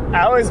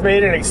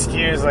made an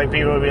excuse, like,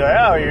 people would be like,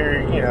 oh,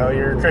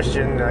 you're a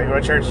Christian, like,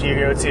 what church do you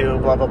go to,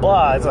 blah, blah,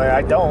 blah. It's like,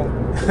 I don't.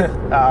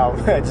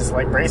 I just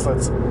like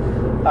bracelets.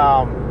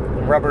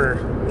 Rubber,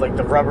 like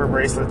the rubber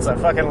bracelets. I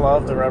fucking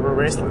love the rubber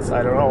bracelets.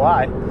 I don't know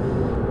why.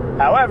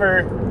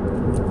 However,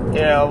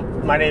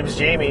 my name's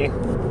Jamie,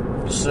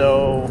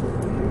 so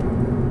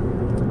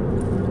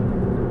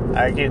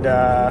I could,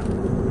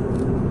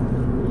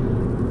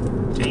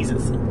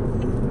 Jesus.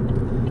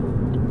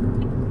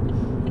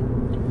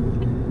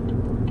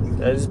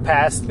 I just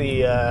passed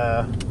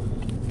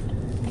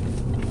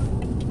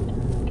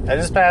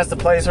the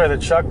place where the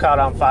truck caught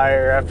on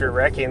fire after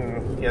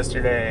wrecking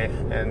yesterday,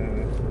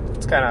 and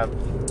it's kind of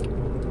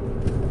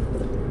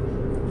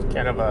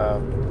a,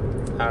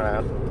 I don't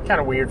know, kind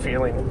of weird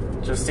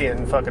feeling just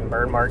seeing fucking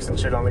burn marks and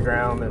shit on the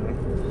ground.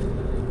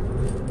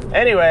 And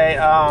anyway,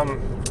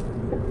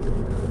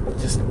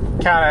 just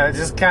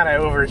kind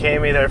of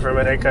overcame me there for a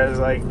minute, because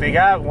like, they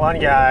got one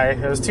guy,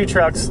 it was 2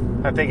 trucks,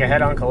 I think a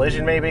head-on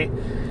collision maybe.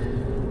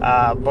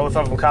 Both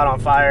of them caught on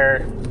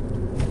fire.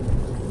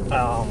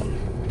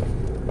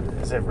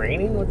 Is it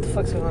raining? What the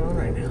fuck's going on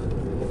right now?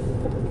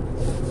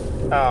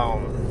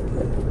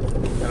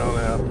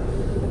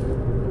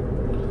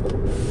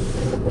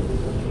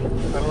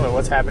 I don't know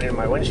what's happening in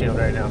my windshield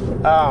right now.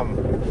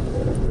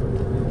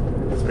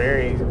 It's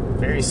very,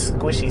 very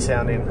squishy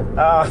sounding.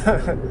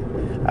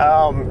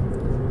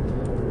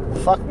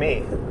 Fuck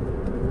me.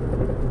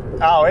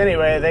 Oh,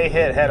 anyway, they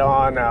hit head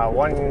on.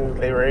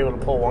 They were able to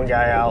pull one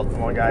guy out,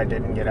 and one guy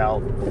didn't get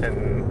out.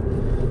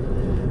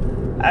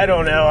 And I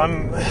don't know.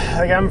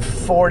 I'm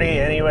 40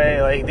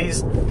 anyway. Like,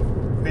 these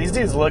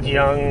dudes look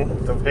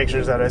young. The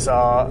pictures that I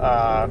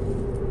saw.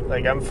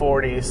 Like, I'm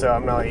 40, so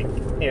I'm like,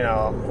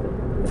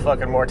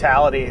 fucking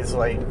mortality is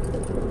like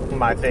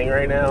my thing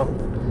right now.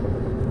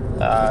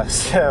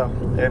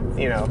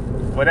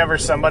 Whenever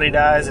somebody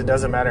dies, it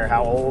doesn't matter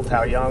how old,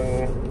 how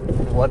young,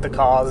 what the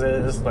cause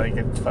is. Like,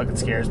 it fucking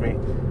scares me.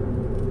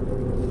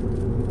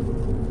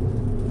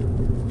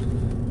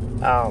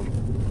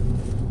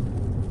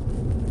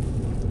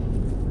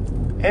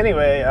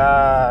 Anyway,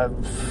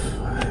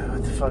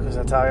 what the fuck was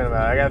I talking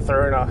about? I got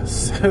thrown off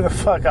the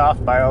fuck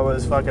off by all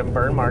those fucking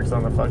burn marks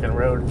on the fucking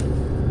road.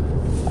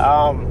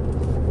 I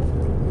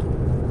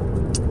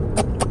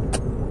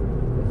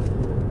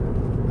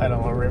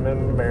don't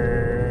remember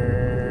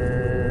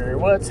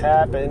what's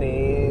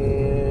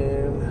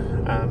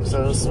happening. I'm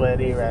so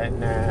sweaty right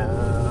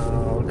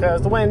now,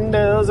 'cause the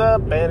window's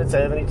up and it's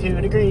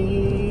 72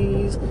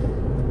 degrees.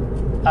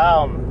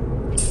 What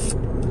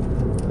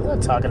was I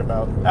talking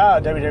about?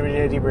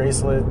 WWJD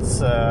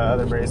bracelets,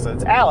 other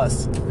bracelets.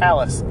 Alice.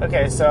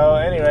 Okay, so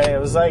anyway, it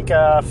was like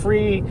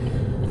free.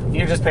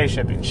 You just pay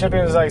shipping.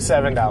 Shipping was like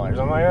 $7.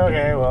 I'm like,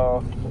 okay,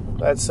 well,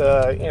 that's,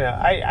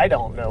 I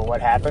don't know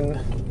what happened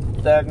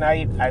that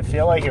night. I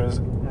feel like it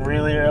was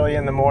really early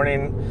in the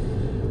morning.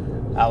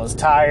 I was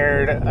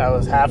tired. I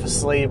was half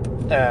asleep,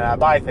 and I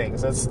buy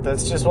things.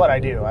 That's just what I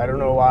do. I don't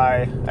know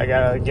why. I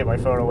gotta get my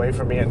phone away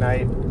from me at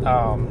night.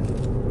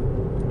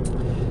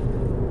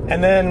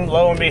 And then,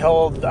 lo and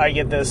behold, I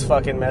get this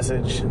fucking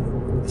message.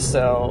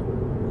 So,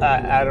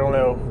 I don't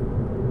know.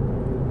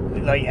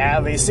 Like,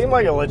 they seem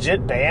like a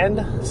legit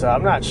band, so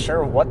I'm not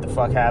sure what the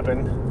fuck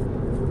happened.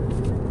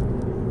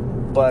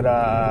 But,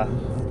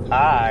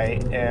 I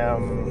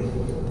am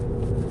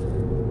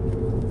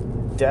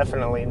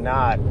definitely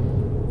not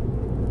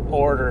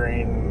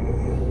ordering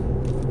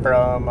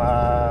from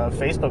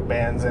Facebook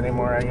bands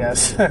anymore, I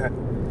guess.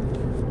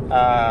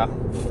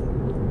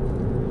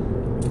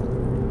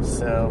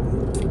 So,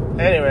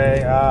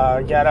 anyway,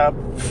 got up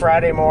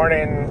Friday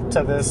morning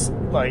to this,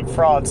 like,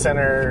 fraud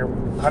center,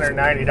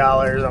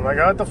 $190. I'm like,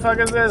 what the fuck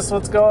is this?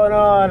 What's going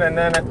on? And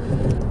then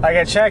I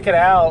go check it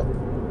out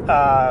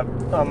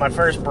on my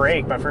first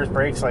break. My first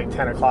break's like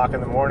 10 o'clock in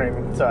the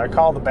morning. So I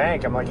call the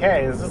bank. I'm like,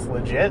 hey, is this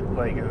legit?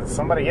 Like, is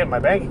somebody getting my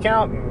bank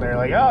account? And they're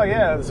like, oh,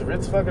 yeah,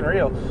 it's fucking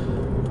real.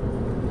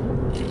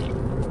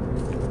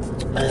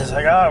 And it's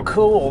like, oh,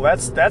 cool.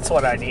 That's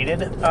what I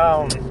needed.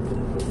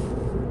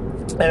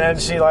 And then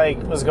she,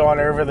 like, was going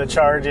over the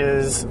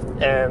charges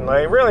and,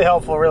 like, really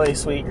helpful, really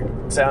sweet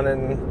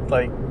sounding,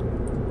 like,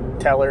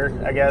 teller,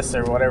 I guess,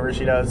 or whatever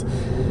she does.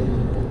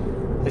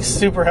 It's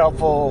super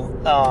helpful.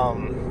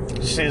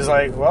 She's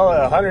like, well,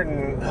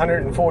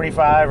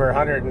 $145 or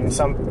 $100 and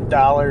some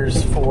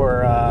dollars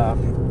for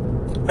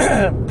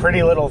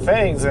Pretty Little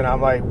Things. And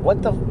I'm like,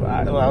 what the?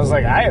 I was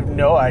like, I have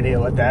no idea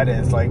what that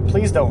is. Like,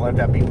 please don't let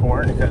that be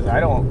porn, because I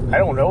don't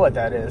know what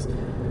that is.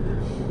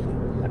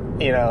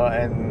 You know,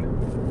 and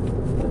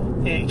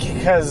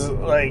because,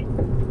 like,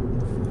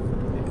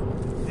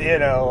 you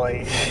know,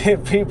 like,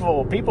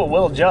 people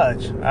will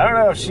judge. I don't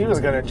know if she was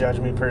going to judge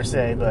me per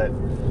se, but,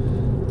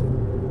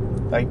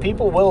 like,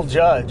 people will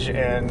judge,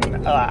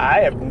 and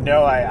I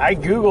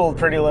Googled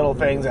Pretty Little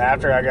Things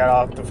after I got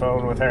off the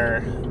phone with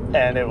her,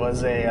 and it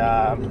was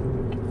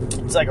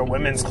it's like a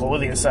women's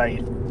clothing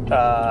site.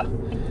 Kind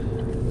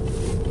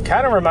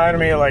of reminded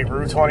me of, like,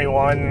 Rue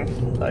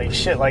 21, like,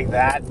 shit like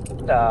that.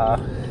 I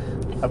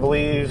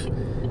believe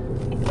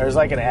there's,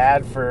 like, an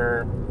ad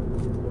for,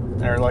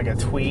 or, like, a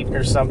tweet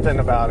or something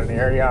about an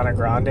Ariana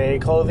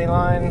Grande clothing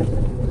line.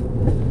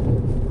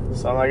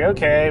 So I'm like,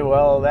 okay,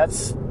 well,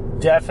 that's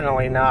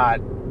definitely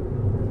not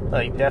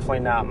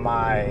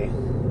my,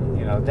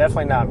 you know,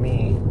 definitely not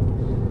me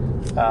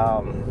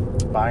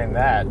buying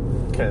that,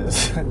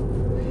 because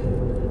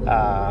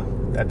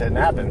that didn't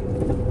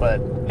happen. But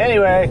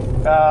anyway,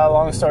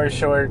 long story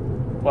short,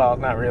 well,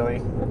 not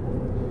really.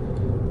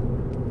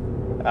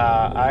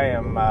 I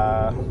am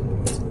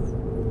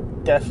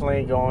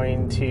definitely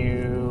going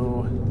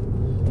to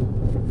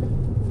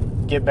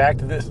get back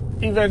to this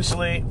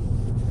eventually.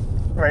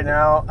 Right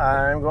now,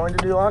 I'm going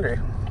to do laundry.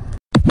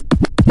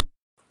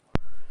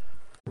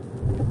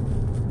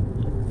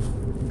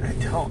 I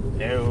don't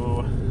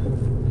know.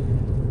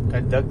 I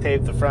duct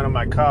taped the front of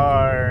my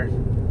car.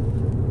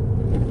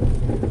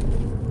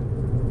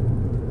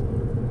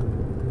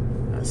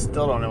 I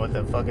still don't know what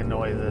that fucking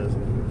noise is.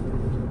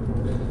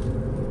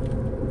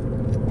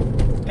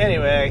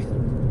 Anyway,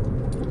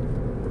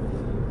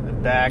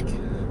 I'm back.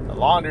 The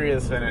laundry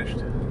is finished.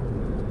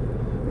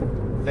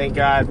 Thank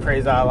God,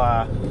 praise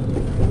Allah.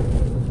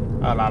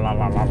 Allah, la,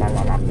 la, la, la,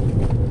 la, la.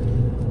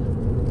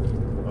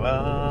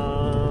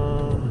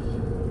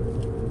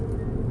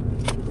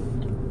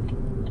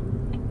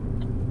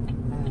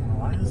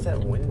 Why is that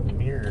wind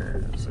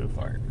mirror so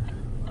far?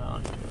 I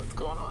don't know what's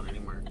going on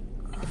anymore.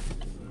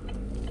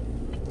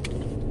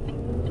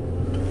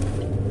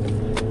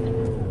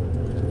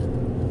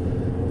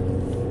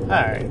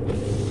 Alright.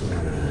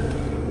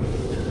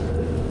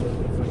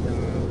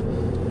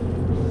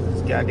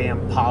 This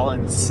goddamn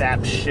pollen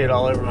sap shit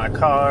all over my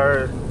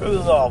car. It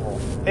was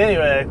awful.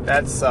 Anyway,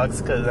 that sucks,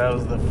 because that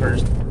was the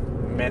first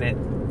minute.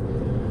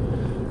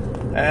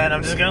 And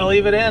I'm just going to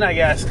leave it in, I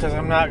guess, because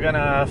I'm not going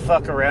to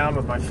fuck around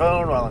with my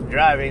phone while I'm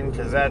driving,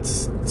 because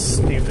that's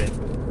stupid.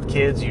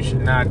 kids, you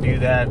should not do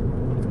that.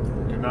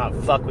 Do not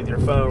fuck with your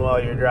phone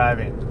while you're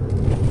driving.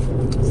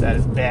 That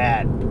is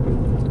bad.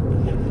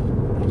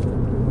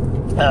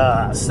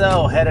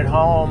 So, headed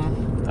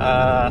home.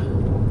 I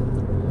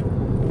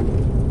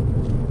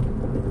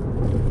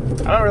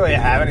don't really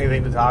have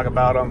anything to talk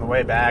about on the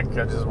way back.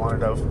 I just wanted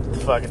to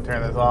fucking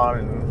turn this on.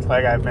 And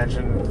like I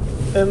mentioned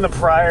in the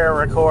prior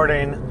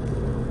recording,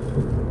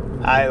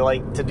 I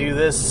like to do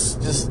this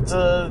just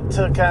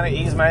to kind of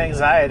ease my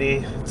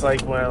anxiety. It's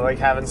like when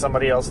having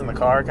somebody else in the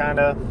car, kind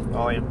of,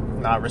 only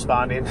not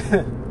responding.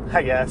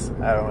 I guess.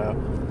 I don't know.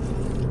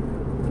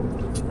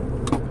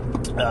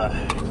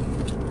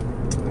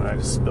 I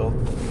just spilled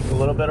a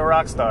little bit of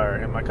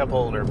Rockstar in my cup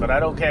holder, but I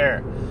don't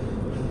care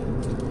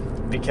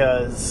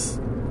because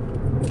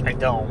I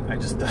don't. I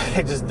just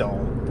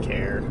don't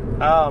care.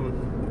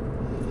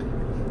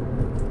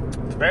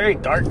 It's very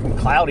dark and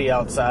cloudy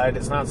outside.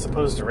 It's not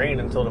supposed to rain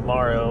until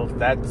tomorrow.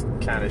 That's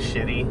kind of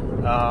shitty.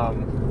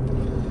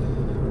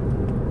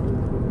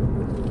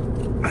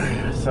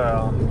 So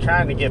I'm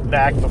trying to get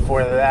back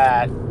before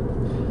that.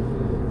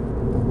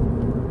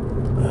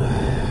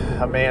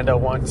 Amanda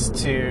wants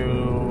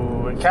to.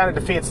 It kind of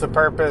defeats the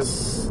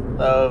purpose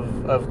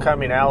of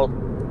coming out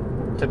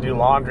to do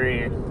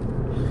laundry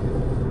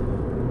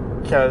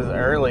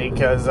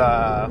because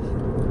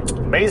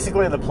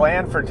basically the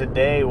plan for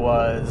today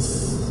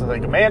was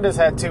like Amanda's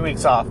had 2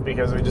 weeks off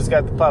because we just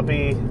got the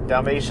puppy,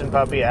 Dalmatian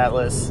puppy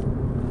Atlas.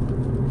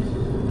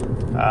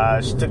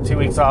 She took 2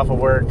 weeks off of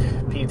work,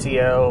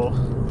 PTO,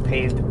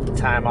 paid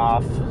time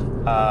off,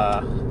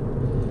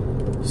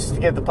 just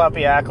to get the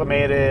puppy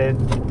acclimated,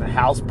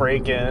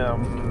 housebreak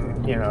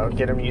him,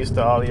 get him used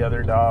to all the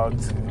other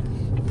dogs, and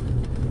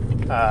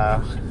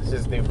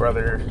his new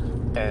brother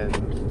and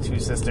 2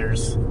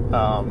 sisters.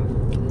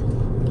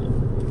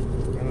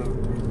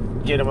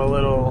 Get him a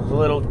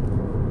little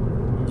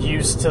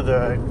used to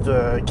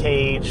the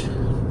cage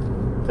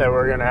that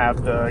we're gonna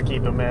have to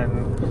keep him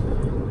in.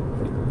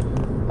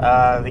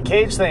 The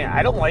cage thing,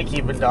 I don't like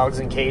keeping dogs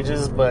in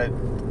cages, but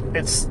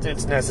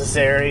it's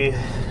necessary,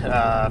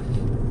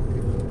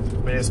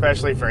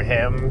 especially for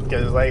him,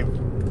 because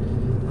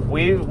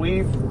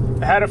we've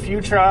had a few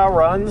trial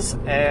runs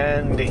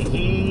and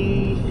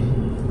he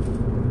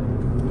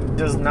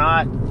does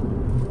not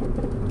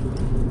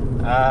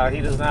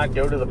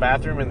go to the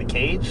bathroom in the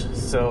cage,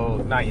 so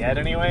not yet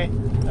anyway.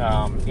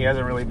 He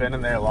hasn't really been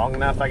in there long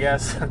enough, I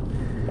guess.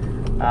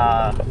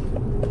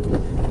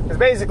 It's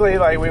basically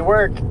we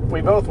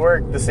both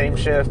work the same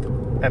shift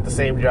at the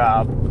same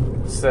job,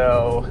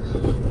 so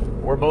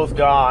we're both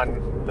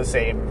gone the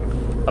same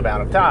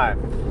amount of time,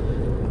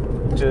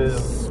 which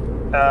is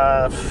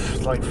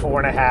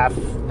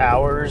 4.5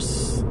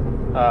 hours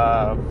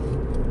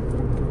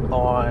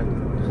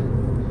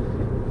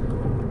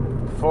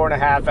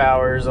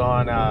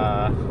on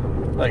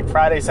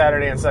Friday,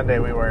 Saturday, and Sunday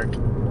we work.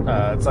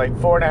 It's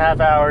 4.5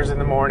 hours in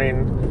the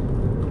morning.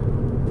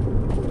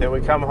 Then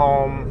we come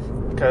home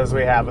because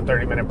we have a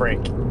 30-minute break.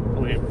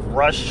 We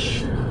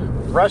rush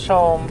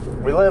home.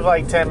 We live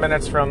 10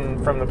 minutes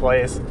from the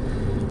place.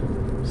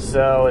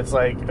 So it's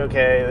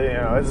okay,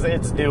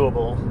 it's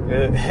doable.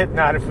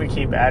 Not if we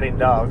keep adding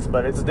dogs,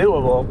 but it's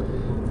doable.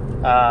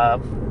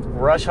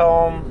 Rush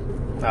home.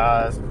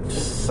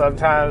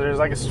 Sometimes there's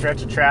a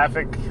stretch of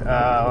traffic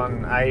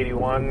on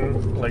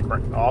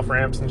I-81, off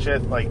ramps and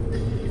shit.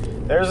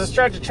 There's a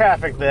stretch of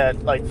traffic that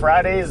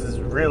Fridays is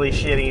really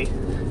shitty,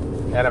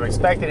 and I'm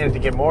expecting it to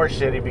get more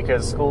shitty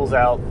because school's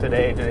out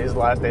today. Today's the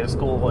last day of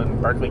school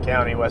in Berkeley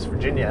County, West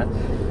Virginia.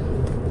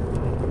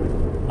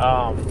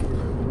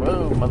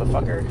 Whoa,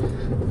 motherfucker.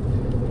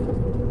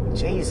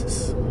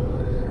 Jesus.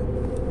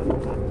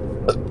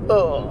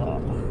 Oh.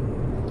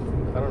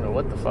 I don't know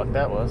what the fuck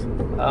that was.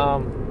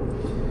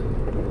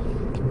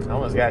 I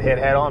almost got hit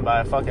head on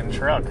by a fucking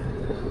truck.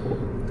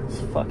 It's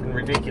fucking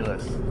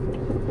ridiculous.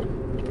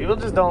 People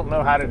just don't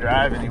know how to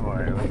drive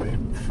anymore. They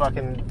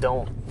fucking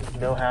don't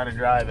know how to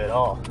drive at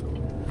all.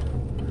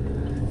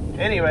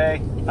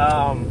 Anyway,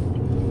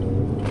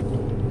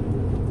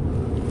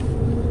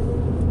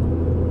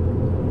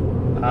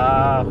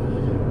 I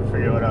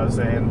forget what I was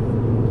saying.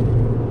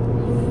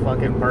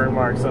 Fucking burn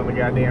marks on the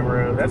goddamn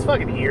road. That's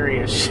fucking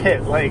eerie as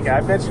shit. I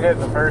mentioned it in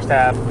the first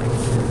half.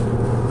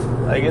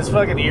 It's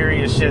fucking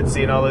eerie as shit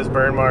seeing all those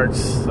burn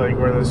marks,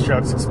 where those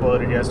trucks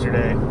exploded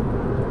yesterday.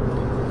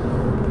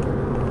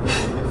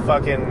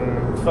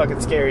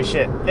 fucking scary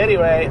shit.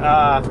 Anyway,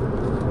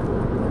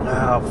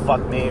 oh,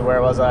 fuck me,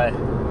 where was I?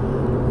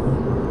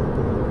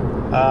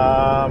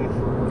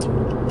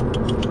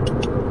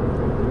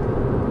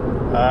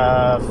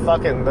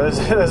 Fucking,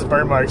 those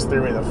burn marks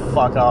threw me the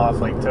fuck off,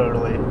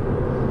 totally.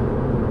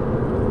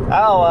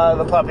 Oh,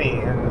 the puppy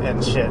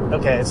and shit.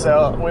 Okay,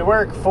 so we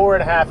work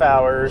 4.5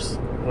 hours.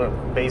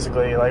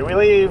 Basically, we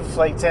leave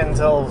 10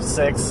 till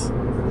 6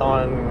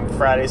 on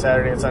Friday,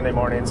 Saturday, and Sunday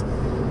mornings.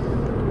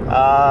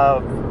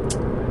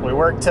 We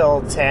work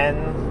till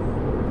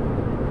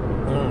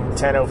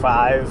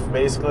 10:05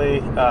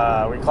 basically.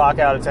 We clock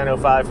out at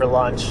 10:05 for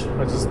lunch,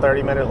 which is a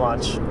 30-minute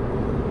lunch,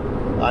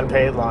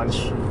 unpaid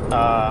lunch.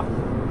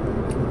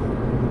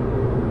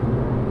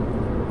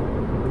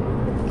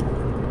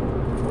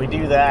 we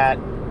do that.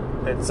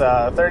 It's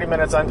 30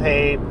 minutes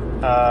unpaid,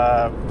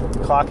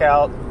 clock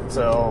out,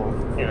 so,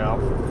 you know,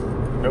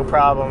 no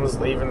problems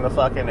leaving the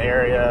fucking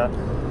area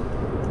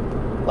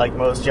like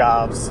most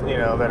jobs, you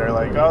know, that are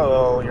like,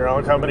 oh, well, your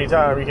own company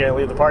time, you can't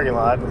leave the parking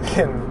lot.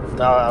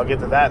 And I'll get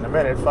to that in a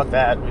minute. Fuck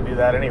that. We do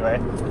that anyway.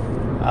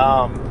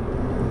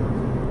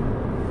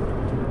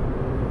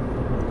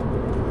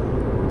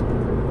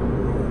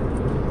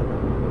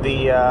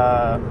 The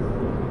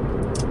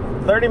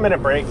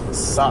 30-minute break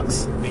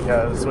sucks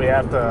because we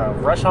have to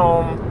rush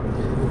home,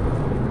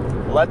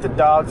 let the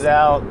dogs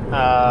out.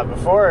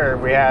 Before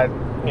we had,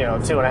 you know,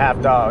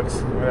 2.5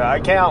 dogs. I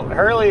count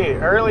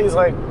Hurley's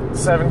like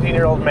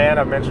 17-year-old man.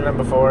 I've mentioned him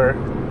before.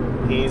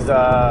 He's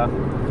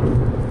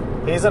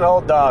an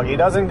old dog. He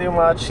doesn't do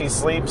much. He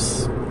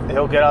sleeps.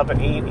 He'll get up and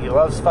eat. He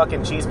loves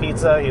fucking cheese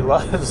pizza. He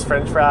loves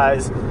French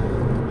fries.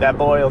 That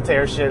boy will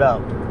tear shit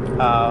up.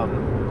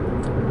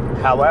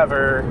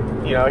 However,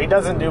 you know, he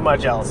doesn't do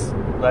much else.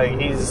 Like,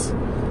 he's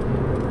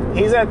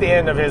at the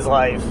end of his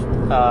life.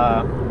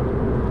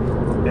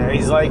 Yeah,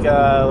 he's like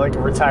a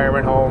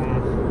retirement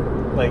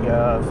home, like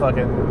a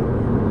fucking,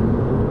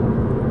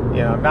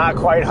 you know, not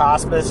quite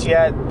hospice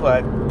yet,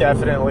 but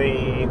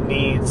definitely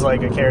needs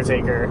like a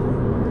caretaker.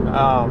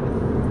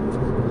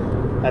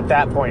 At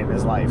that point in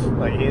his life,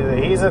 like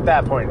he's at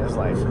that point in his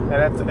life,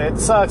 and it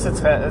sucks.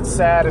 It's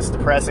sad. It's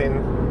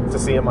depressing to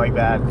see him like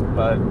that,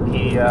 but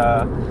he,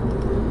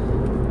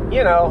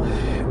 you know,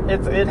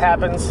 it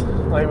happens.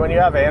 Like, when you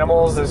have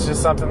animals, it's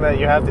just something that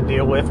you have to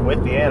deal with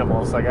the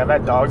animals. Like, I've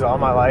had dogs all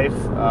my life.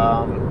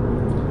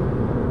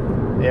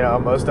 You know,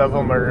 most of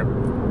them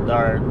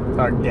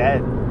are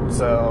dead.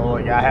 So,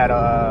 like, I had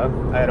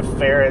a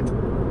ferret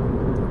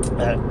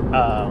that,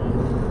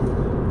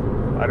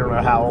 I don't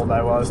know how old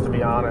I was, to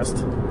be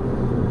honest.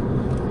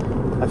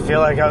 I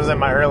feel like I was in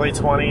my early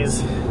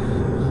 20s,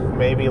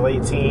 maybe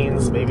late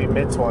teens, maybe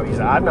mid-20s.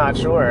 I'm not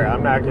sure.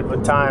 I'm not good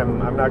with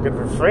time. I'm not good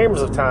for frames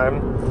of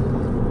time.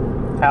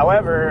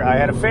 However, I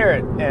had a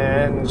ferret,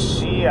 and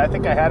I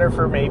think I had her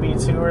for maybe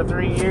 2 or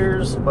 3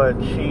 years,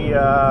 but she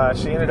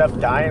ended up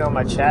dying on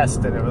my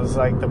chest, and it was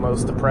like the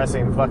most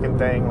depressing fucking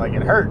thing. Like,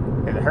 it hurt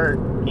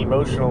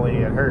emotionally,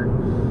 it hurt.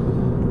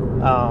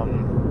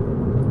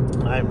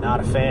 I'm not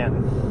a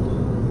fan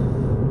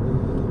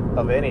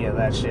of any of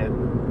that shit,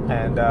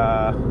 and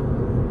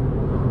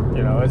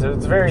you know,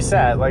 it's very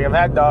sad. Like, I've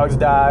had dogs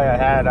die. I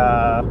had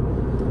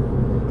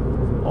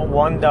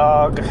one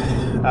dog,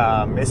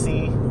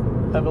 Missy,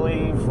 I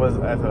believe,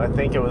 I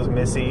think it was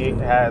Missy,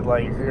 had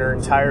like her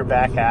entire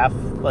back half,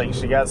 like,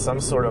 she got some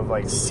sort of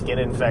like skin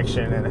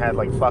infection and had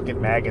like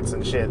fucking maggots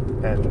and shit,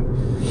 and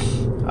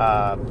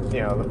you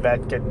know, the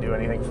vet couldn't do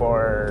anything for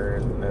her,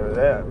 and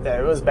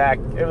it was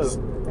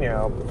you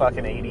know,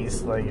 fucking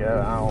 80s. Like,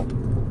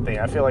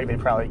 I feel like they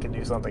probably could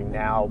do something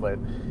now, but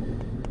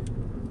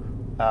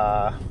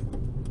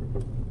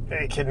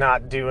they could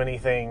not do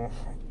anything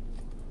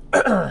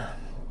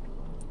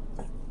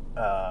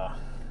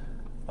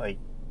like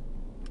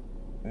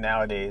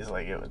nowadays.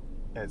 Like,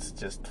 it's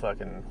just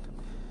fucking,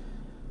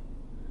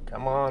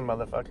 come on,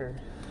 motherfucker.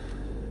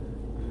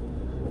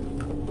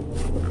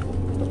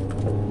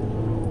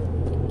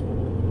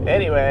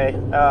 Anyway,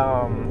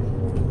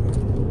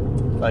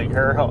 like,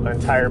 her whole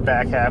entire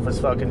back half was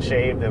fucking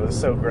shaved. It was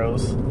so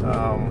gross.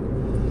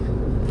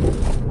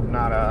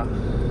 Not a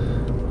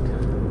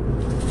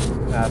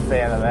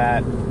fan of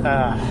that.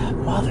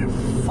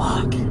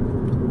 Motherfuck.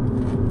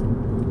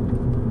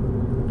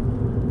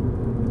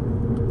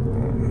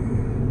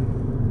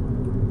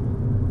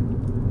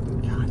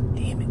 God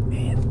damn it,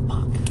 man.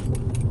 Fuck.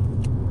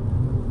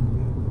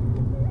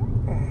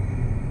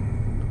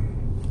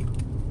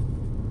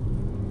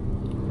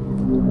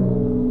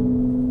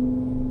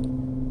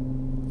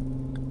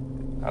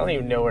 I don't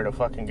even know where to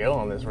fucking go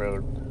on this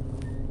road.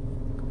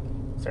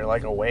 Is there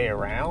like a way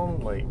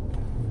around? Like,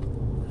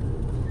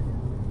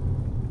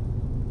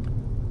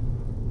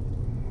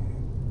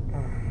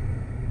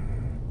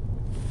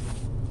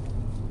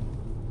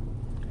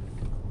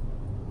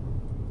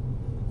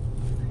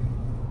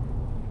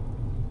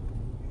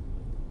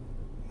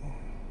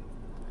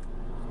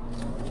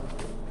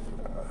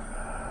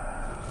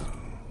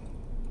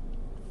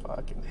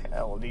 fucking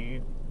hell,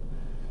 dude.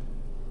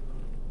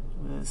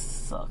 This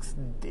sucks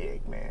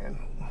dick, man.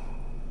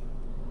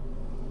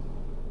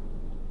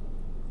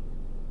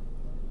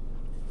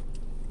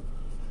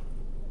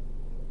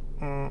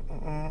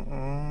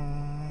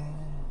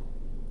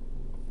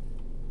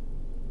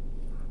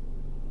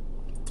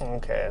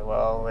 Okay,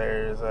 well,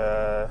 there's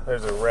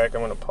a wreck.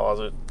 I'm gonna pause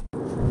it.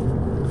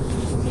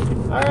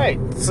 Alright,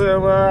 so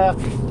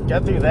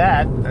got through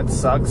that. That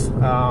sucks.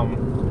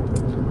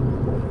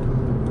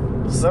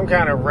 Some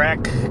kind of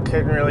wreck.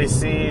 Couldn't really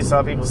see.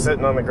 Saw people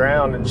sitting on the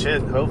ground and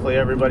shit. Hopefully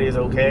everybody's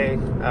okay.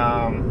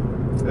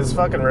 This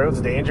fucking road's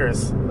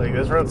dangerous. Like,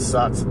 this road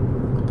sucks.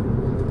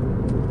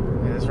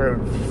 This road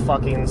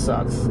fucking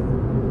sucks.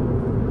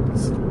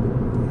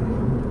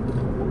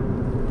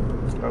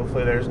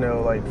 Hopefully there's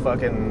no, like,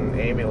 fucking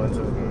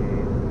ambulances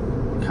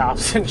and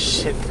cops and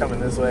shit coming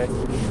this way.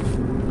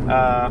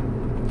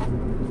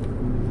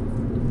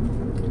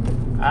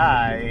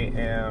 I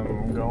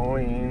am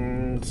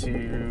going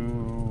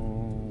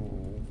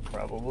to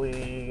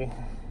probably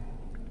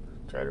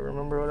try to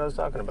remember what I was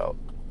talking about.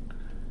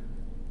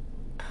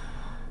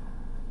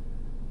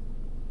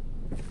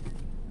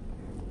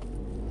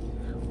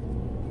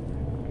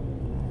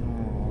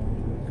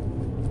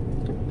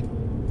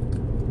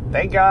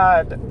 Thank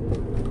God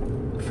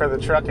for the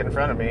truck in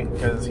front of me,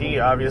 because he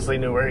obviously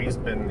knew where he's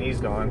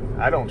gone.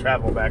 I don't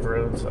travel back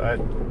roads. I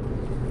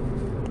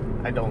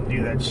don't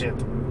do that shit.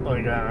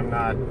 Like, I'm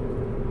not...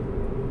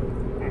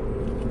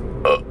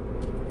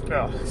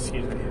 Oh,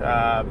 excuse me.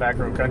 Back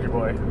road country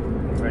boy.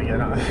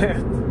 Again,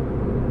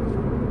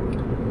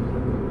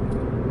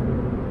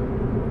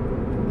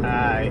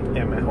 I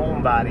am a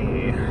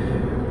homebody.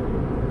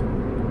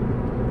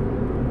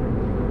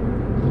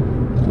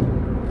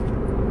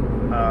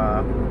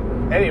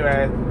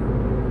 Anyway,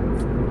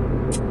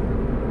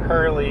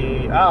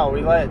 Hurley. Oh,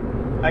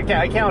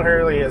 I count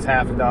Hurley as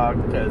half a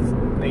dog because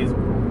he's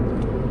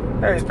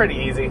pretty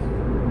easy.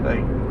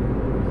 Like,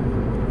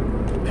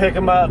 pick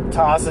him up,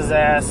 toss his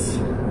ass.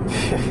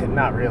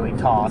 Not really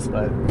toss,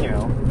 but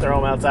throw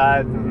him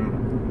outside,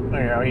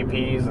 and he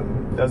pees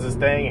and does his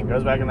thing and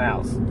goes back in the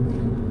house.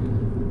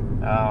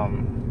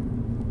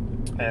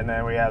 And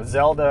then we have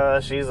Zelda.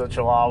 She's a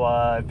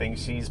Chihuahua. I think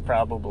she's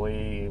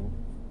probably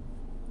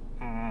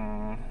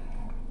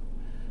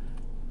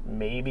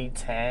maybe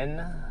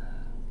 10.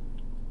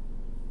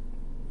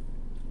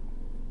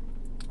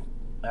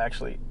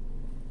 Actually,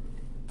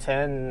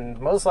 10,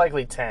 most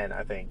likely 10,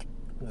 I think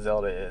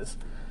Zelda is.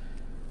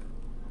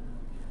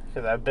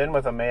 Because I've been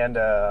with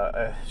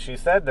Amanda. She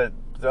said that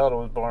Zelda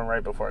was born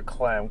right before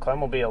Clem. Clem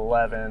will be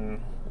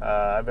 11.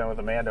 I've been with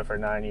Amanda for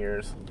 9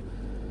 years.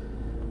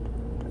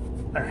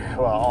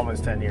 Well,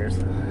 almost 10 years.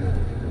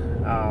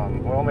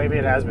 Well, maybe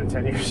it has been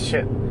 10 years.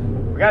 Shit.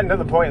 We got to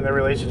the point in the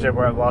relationship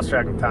where I've lost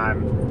track of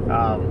time.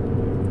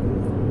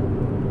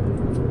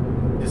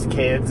 Just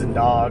kids and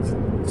dogs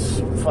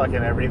and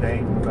fucking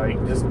everything. Like,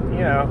 just,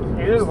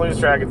 you just lose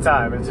track of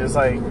time. It's just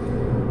like,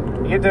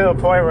 you get to a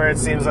point where it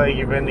seems like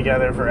you've been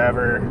together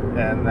forever,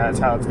 and that's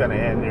how it's going to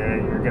end.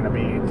 You're going to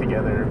be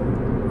together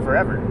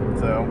forever.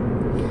 So,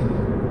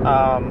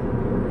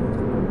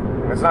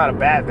 it's not a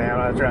bad thing. I'm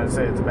not trying to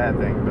say it's a bad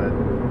thing, but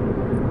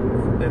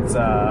it's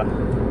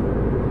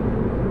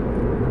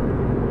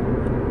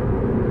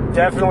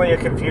definitely a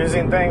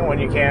confusing thing when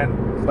you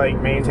can't, like,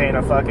 maintain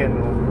a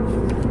fucking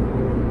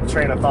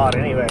train of thought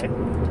anyway.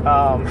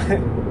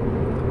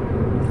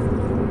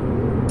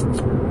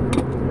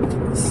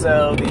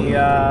 So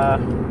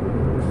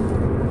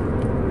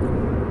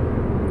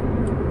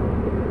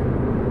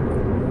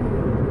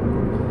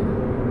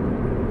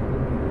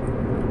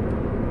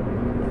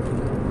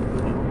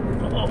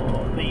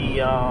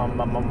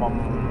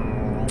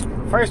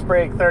first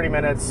break, 30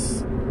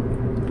 minutes.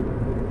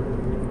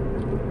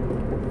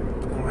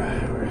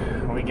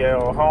 We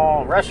go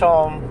home, rush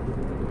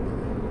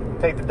home,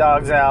 take the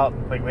dogs out.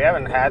 Like, we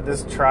haven't had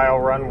this trial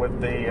run with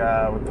the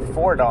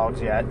 4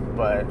 dogs yet,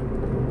 but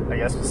I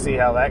guess we'll see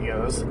how that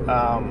goes.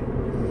 And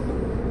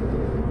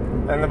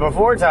the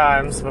before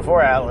times,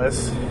 before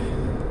Atlas,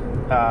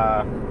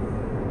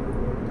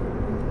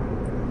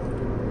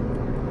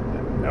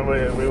 and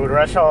we would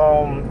rush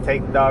home,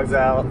 take the dogs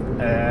out,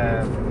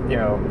 and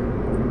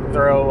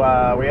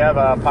throw. We have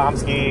a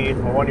Pomsky, a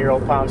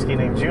 1-year-old Pomsky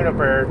named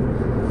Juniper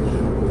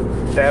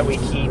that we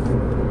keep.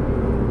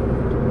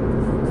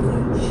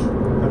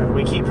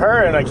 We keep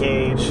her in a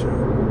cage.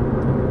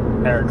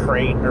 Or a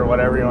crate, or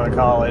whatever you want to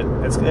call it.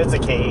 It's a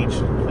cage.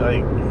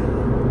 Like,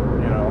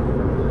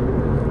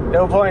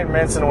 no point in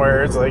mincing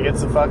words. Like,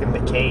 it's a fucking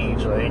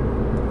cage. Like,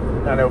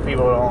 I know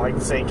people don't like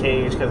to say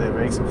cage because it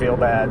makes them feel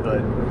bad,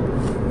 but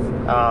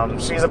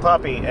she's a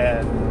puppy,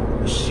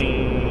 and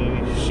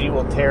she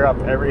will tear up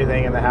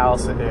everything in the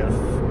house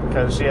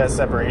because she has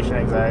separation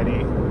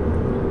anxiety.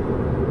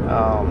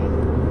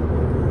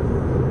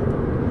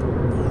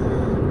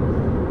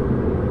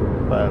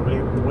 But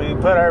we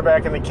put her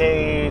back in the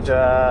cage,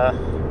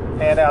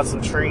 hand out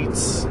some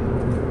treats.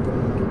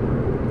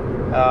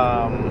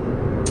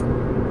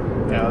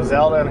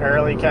 Zelda and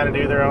Hurley kind of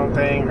do their own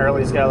thing.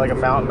 Hurley's got like a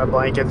mountain of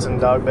blankets and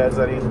dog beds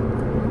that he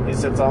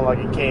sits on like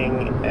a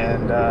king,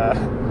 and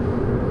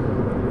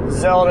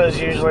Zelda's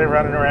usually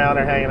running around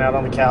or hanging out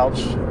on the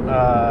couch.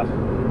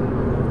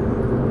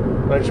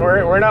 Which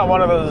we're not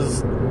one of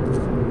those.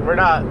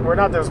 We're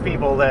not those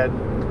people that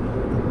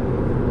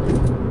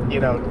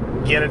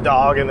get a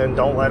dog and then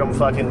don't let them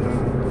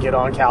fucking get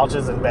on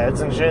couches and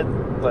beds and shit.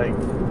 Like,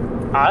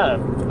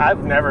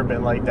 I've never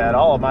been like that.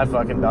 All of my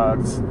fucking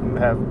dogs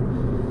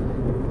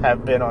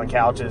have been on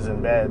couches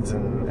and beds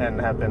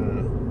and have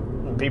been.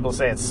 People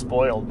say it's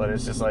spoiled, but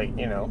it's just like,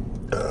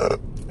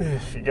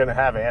 if you're gonna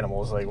have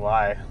animals, like,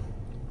 why?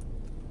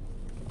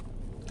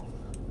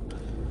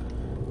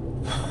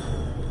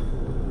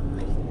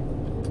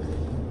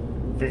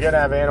 If you're gonna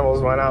have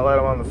animals, why not let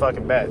them on the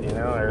fucking bed,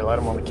 or let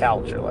them on the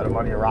couch, or let them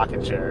on your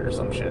rocking chair or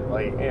some shit.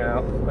 Like,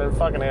 they're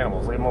fucking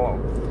animals. Leave them alone.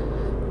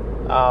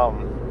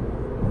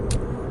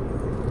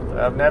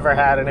 I've never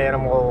had an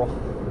animal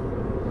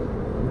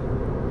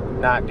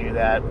not do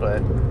that,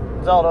 but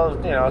Zelda,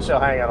 you know, she'll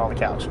hang out on the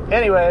couch.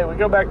 Anyway, we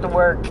go back to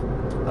work.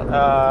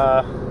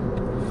 I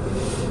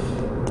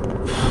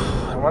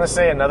want to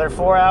say another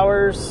 4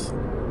 hours,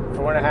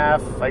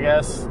 4.5, I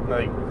guess.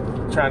 Like,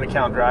 trying to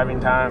count driving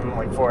time,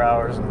 like 4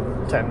 hours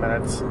and 10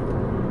 minutes.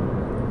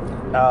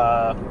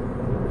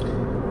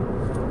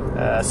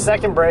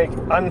 Second break,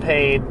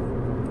 unpaid.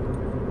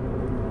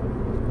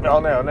 Oh,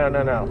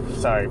 no.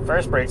 Sorry.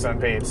 First break's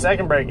unpaid.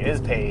 Second break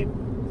is paid.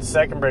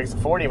 Second break's a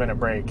 40-minute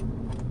break.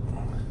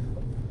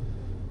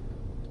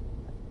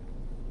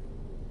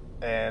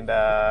 And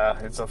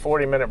it's a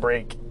 40-minute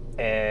break,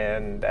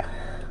 and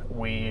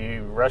we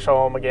rush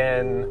home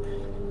again.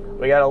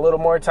 We got a little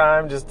more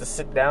time just to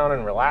sit down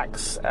and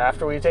relax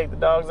after we take the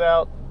dogs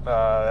out.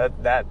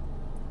 That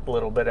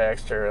little bit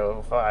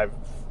extra,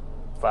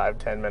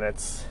 5-10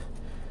 minutes.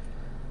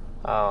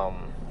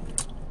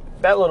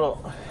 That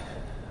little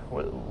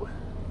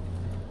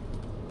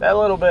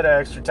bit of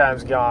extra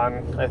time's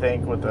gone, I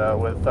think, with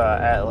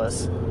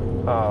Atlas.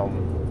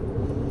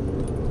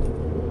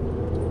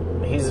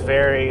 He's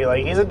very,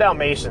 like, he's a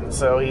Dalmatian,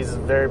 so he's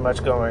very much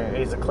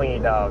he's a clingy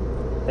dog,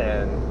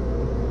 and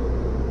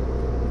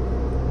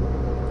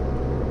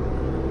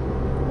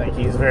like,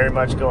 he's very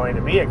much going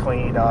to be a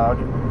clingy dog,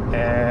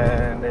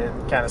 and it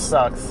kind of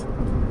sucks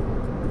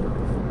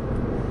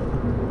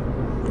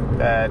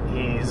that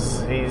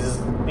he's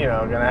you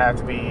know, gonna have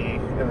to be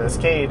in this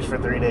cage for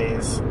 3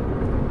 days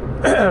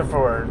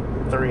for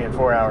 3 and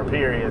 4 hour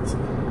periods.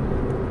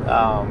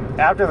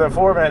 After the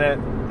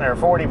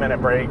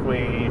 40-minute break,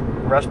 we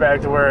rush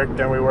back to work.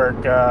 Then we work,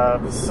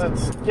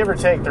 give or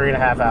take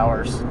 3.5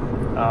 hours.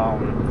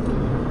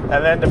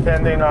 And then,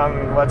 depending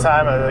on what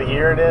time of the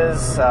year it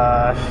is,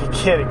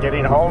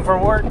 getting home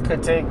from work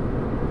could take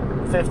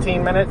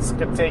 15 minutes,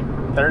 could take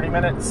 30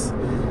 minutes.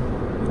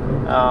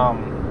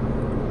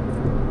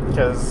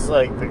 Because,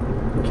 like, the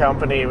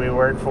company we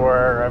work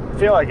for, I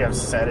feel like I've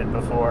said it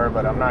before,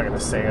 but I'm not going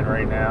to say it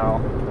right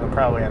now. I'm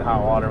probably in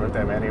hot water with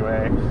them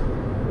anyway.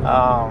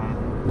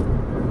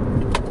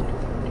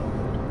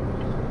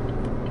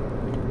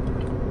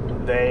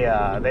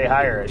 They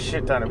hire a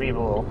shit ton of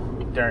people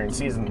during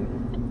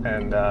season,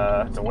 and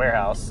it's a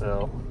warehouse,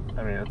 so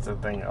I mean, it's a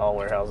thing all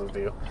warehouses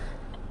do.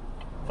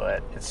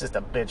 But it's just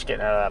a bitch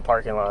getting out of that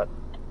parking lot.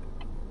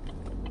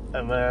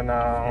 And then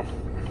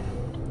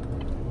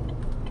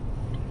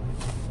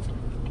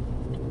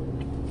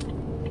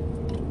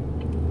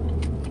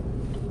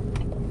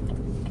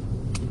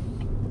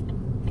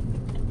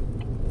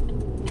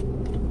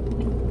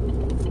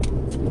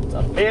it's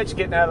a bitch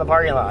getting out of the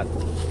parking lot.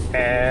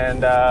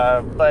 And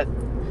but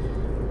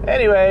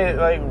anyway,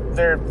 like,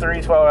 they're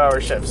 3 12-hour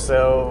shifts,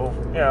 so,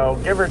 you know,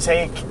 give or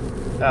take,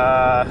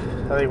 I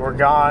think we're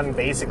gone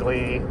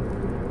basically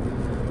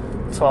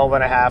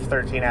 12.5,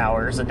 13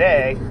 hours a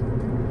day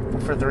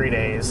for 3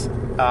 days.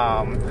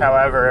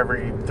 However,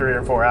 every 3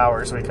 or 4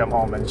 hours we come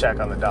home and check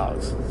on the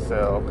dogs.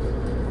 So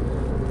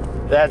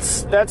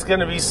that's going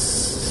to be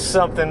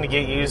something to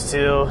get used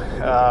to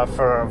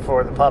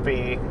for the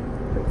puppy.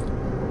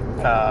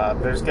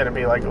 There's going to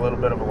be like a little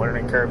bit of a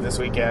learning curve this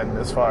weekend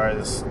as far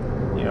as,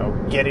 you know,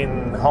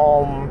 getting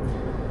home,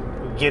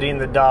 getting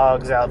the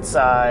dogs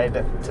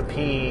outside to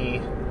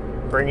pee,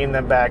 bringing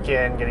them back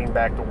in, getting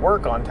back to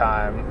work on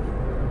time.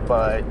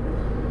 But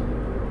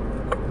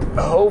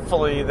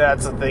hopefully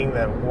that's a thing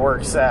that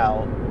works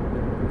out.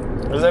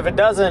 Because if it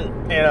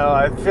doesn't, you know,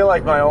 I feel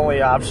like my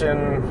only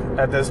option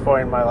at this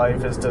point in my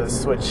life is to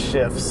switch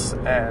shifts.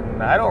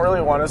 And I don't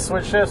really want to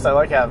switch shifts. I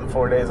like having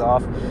 4 days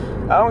off.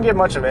 I don't get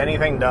much of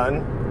anything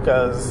done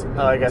because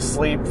I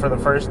sleep for the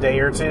first day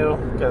or two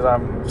because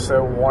I'm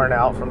so worn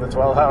out from the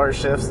 12-hour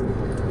shifts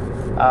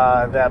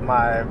that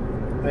my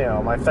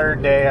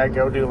third day I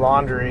go do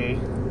laundry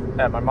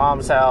at my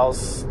mom's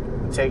house,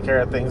 take care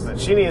of things that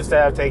she needs to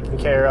have taken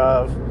care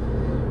of.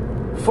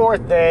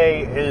 Fourth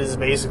day is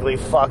basically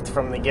fucked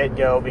from the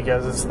get-go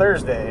because it's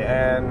Thursday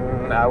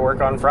and I work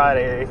on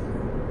Friday,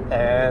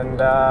 and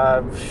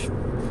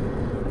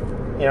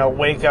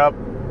wake up,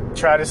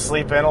 try to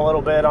sleep in a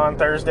little bit on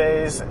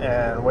Thursdays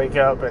and wake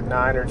up at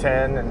 9 or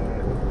 10,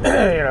 and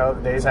the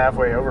day's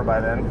halfway over by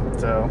then.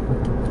 So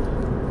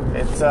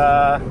it's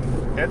a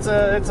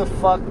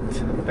fucked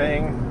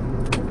thing.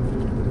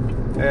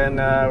 And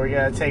we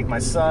gotta take my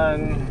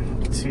son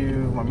to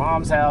my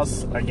mom's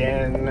house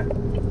again.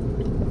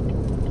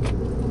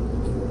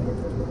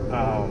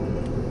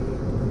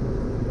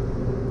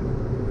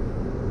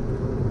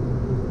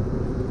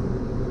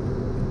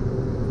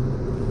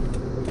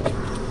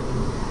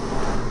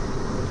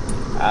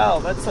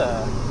 Oh,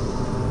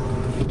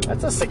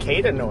 that's a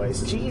cicada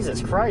noise.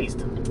 Jesus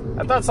Christ.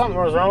 I thought something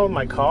was wrong with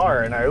my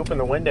car, and I opened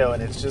the window,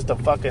 and it's just a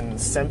fucking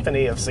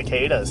symphony of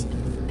cicadas.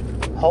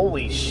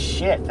 Holy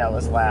shit, that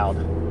was loud.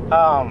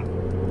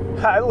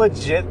 I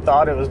legit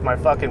thought it was my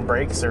fucking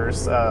brakes or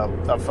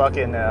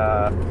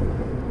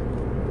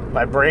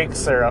my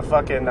brakes or a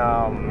fucking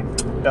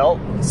belt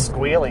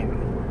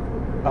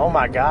squealing. Oh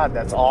my god,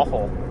 that's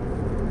awful.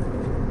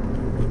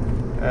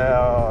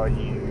 Oh,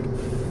 you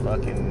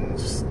fucking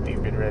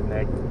stupid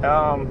redneck.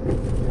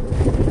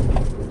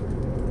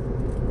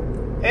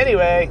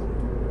 Anyway,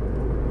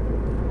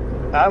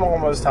 I'm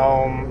almost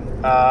home.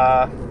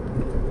 I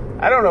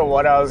don't know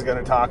what I was going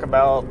to talk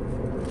about.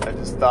 I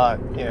just thought,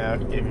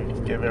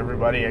 give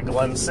everybody a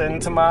glimpse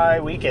into my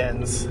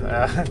weekends.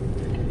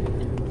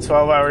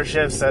 12-hour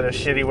shifts at a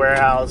shitty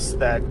warehouse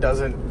that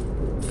doesn't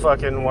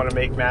fucking want to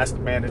make masks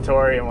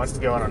mandatory and wants to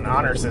go on an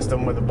honor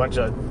system with a bunch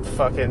of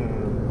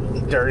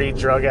fucking dirty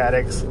drug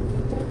addicts.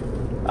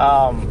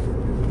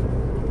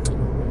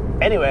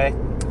 Anyway,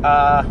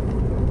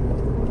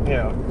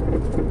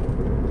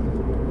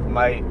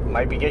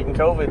 might be getting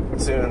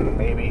COVID soon,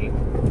 maybe.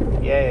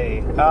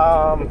 Yay.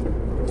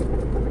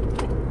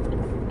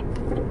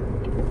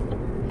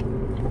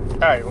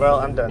 Alright, well,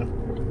 I'm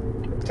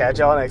done. Catch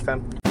y'all next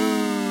time.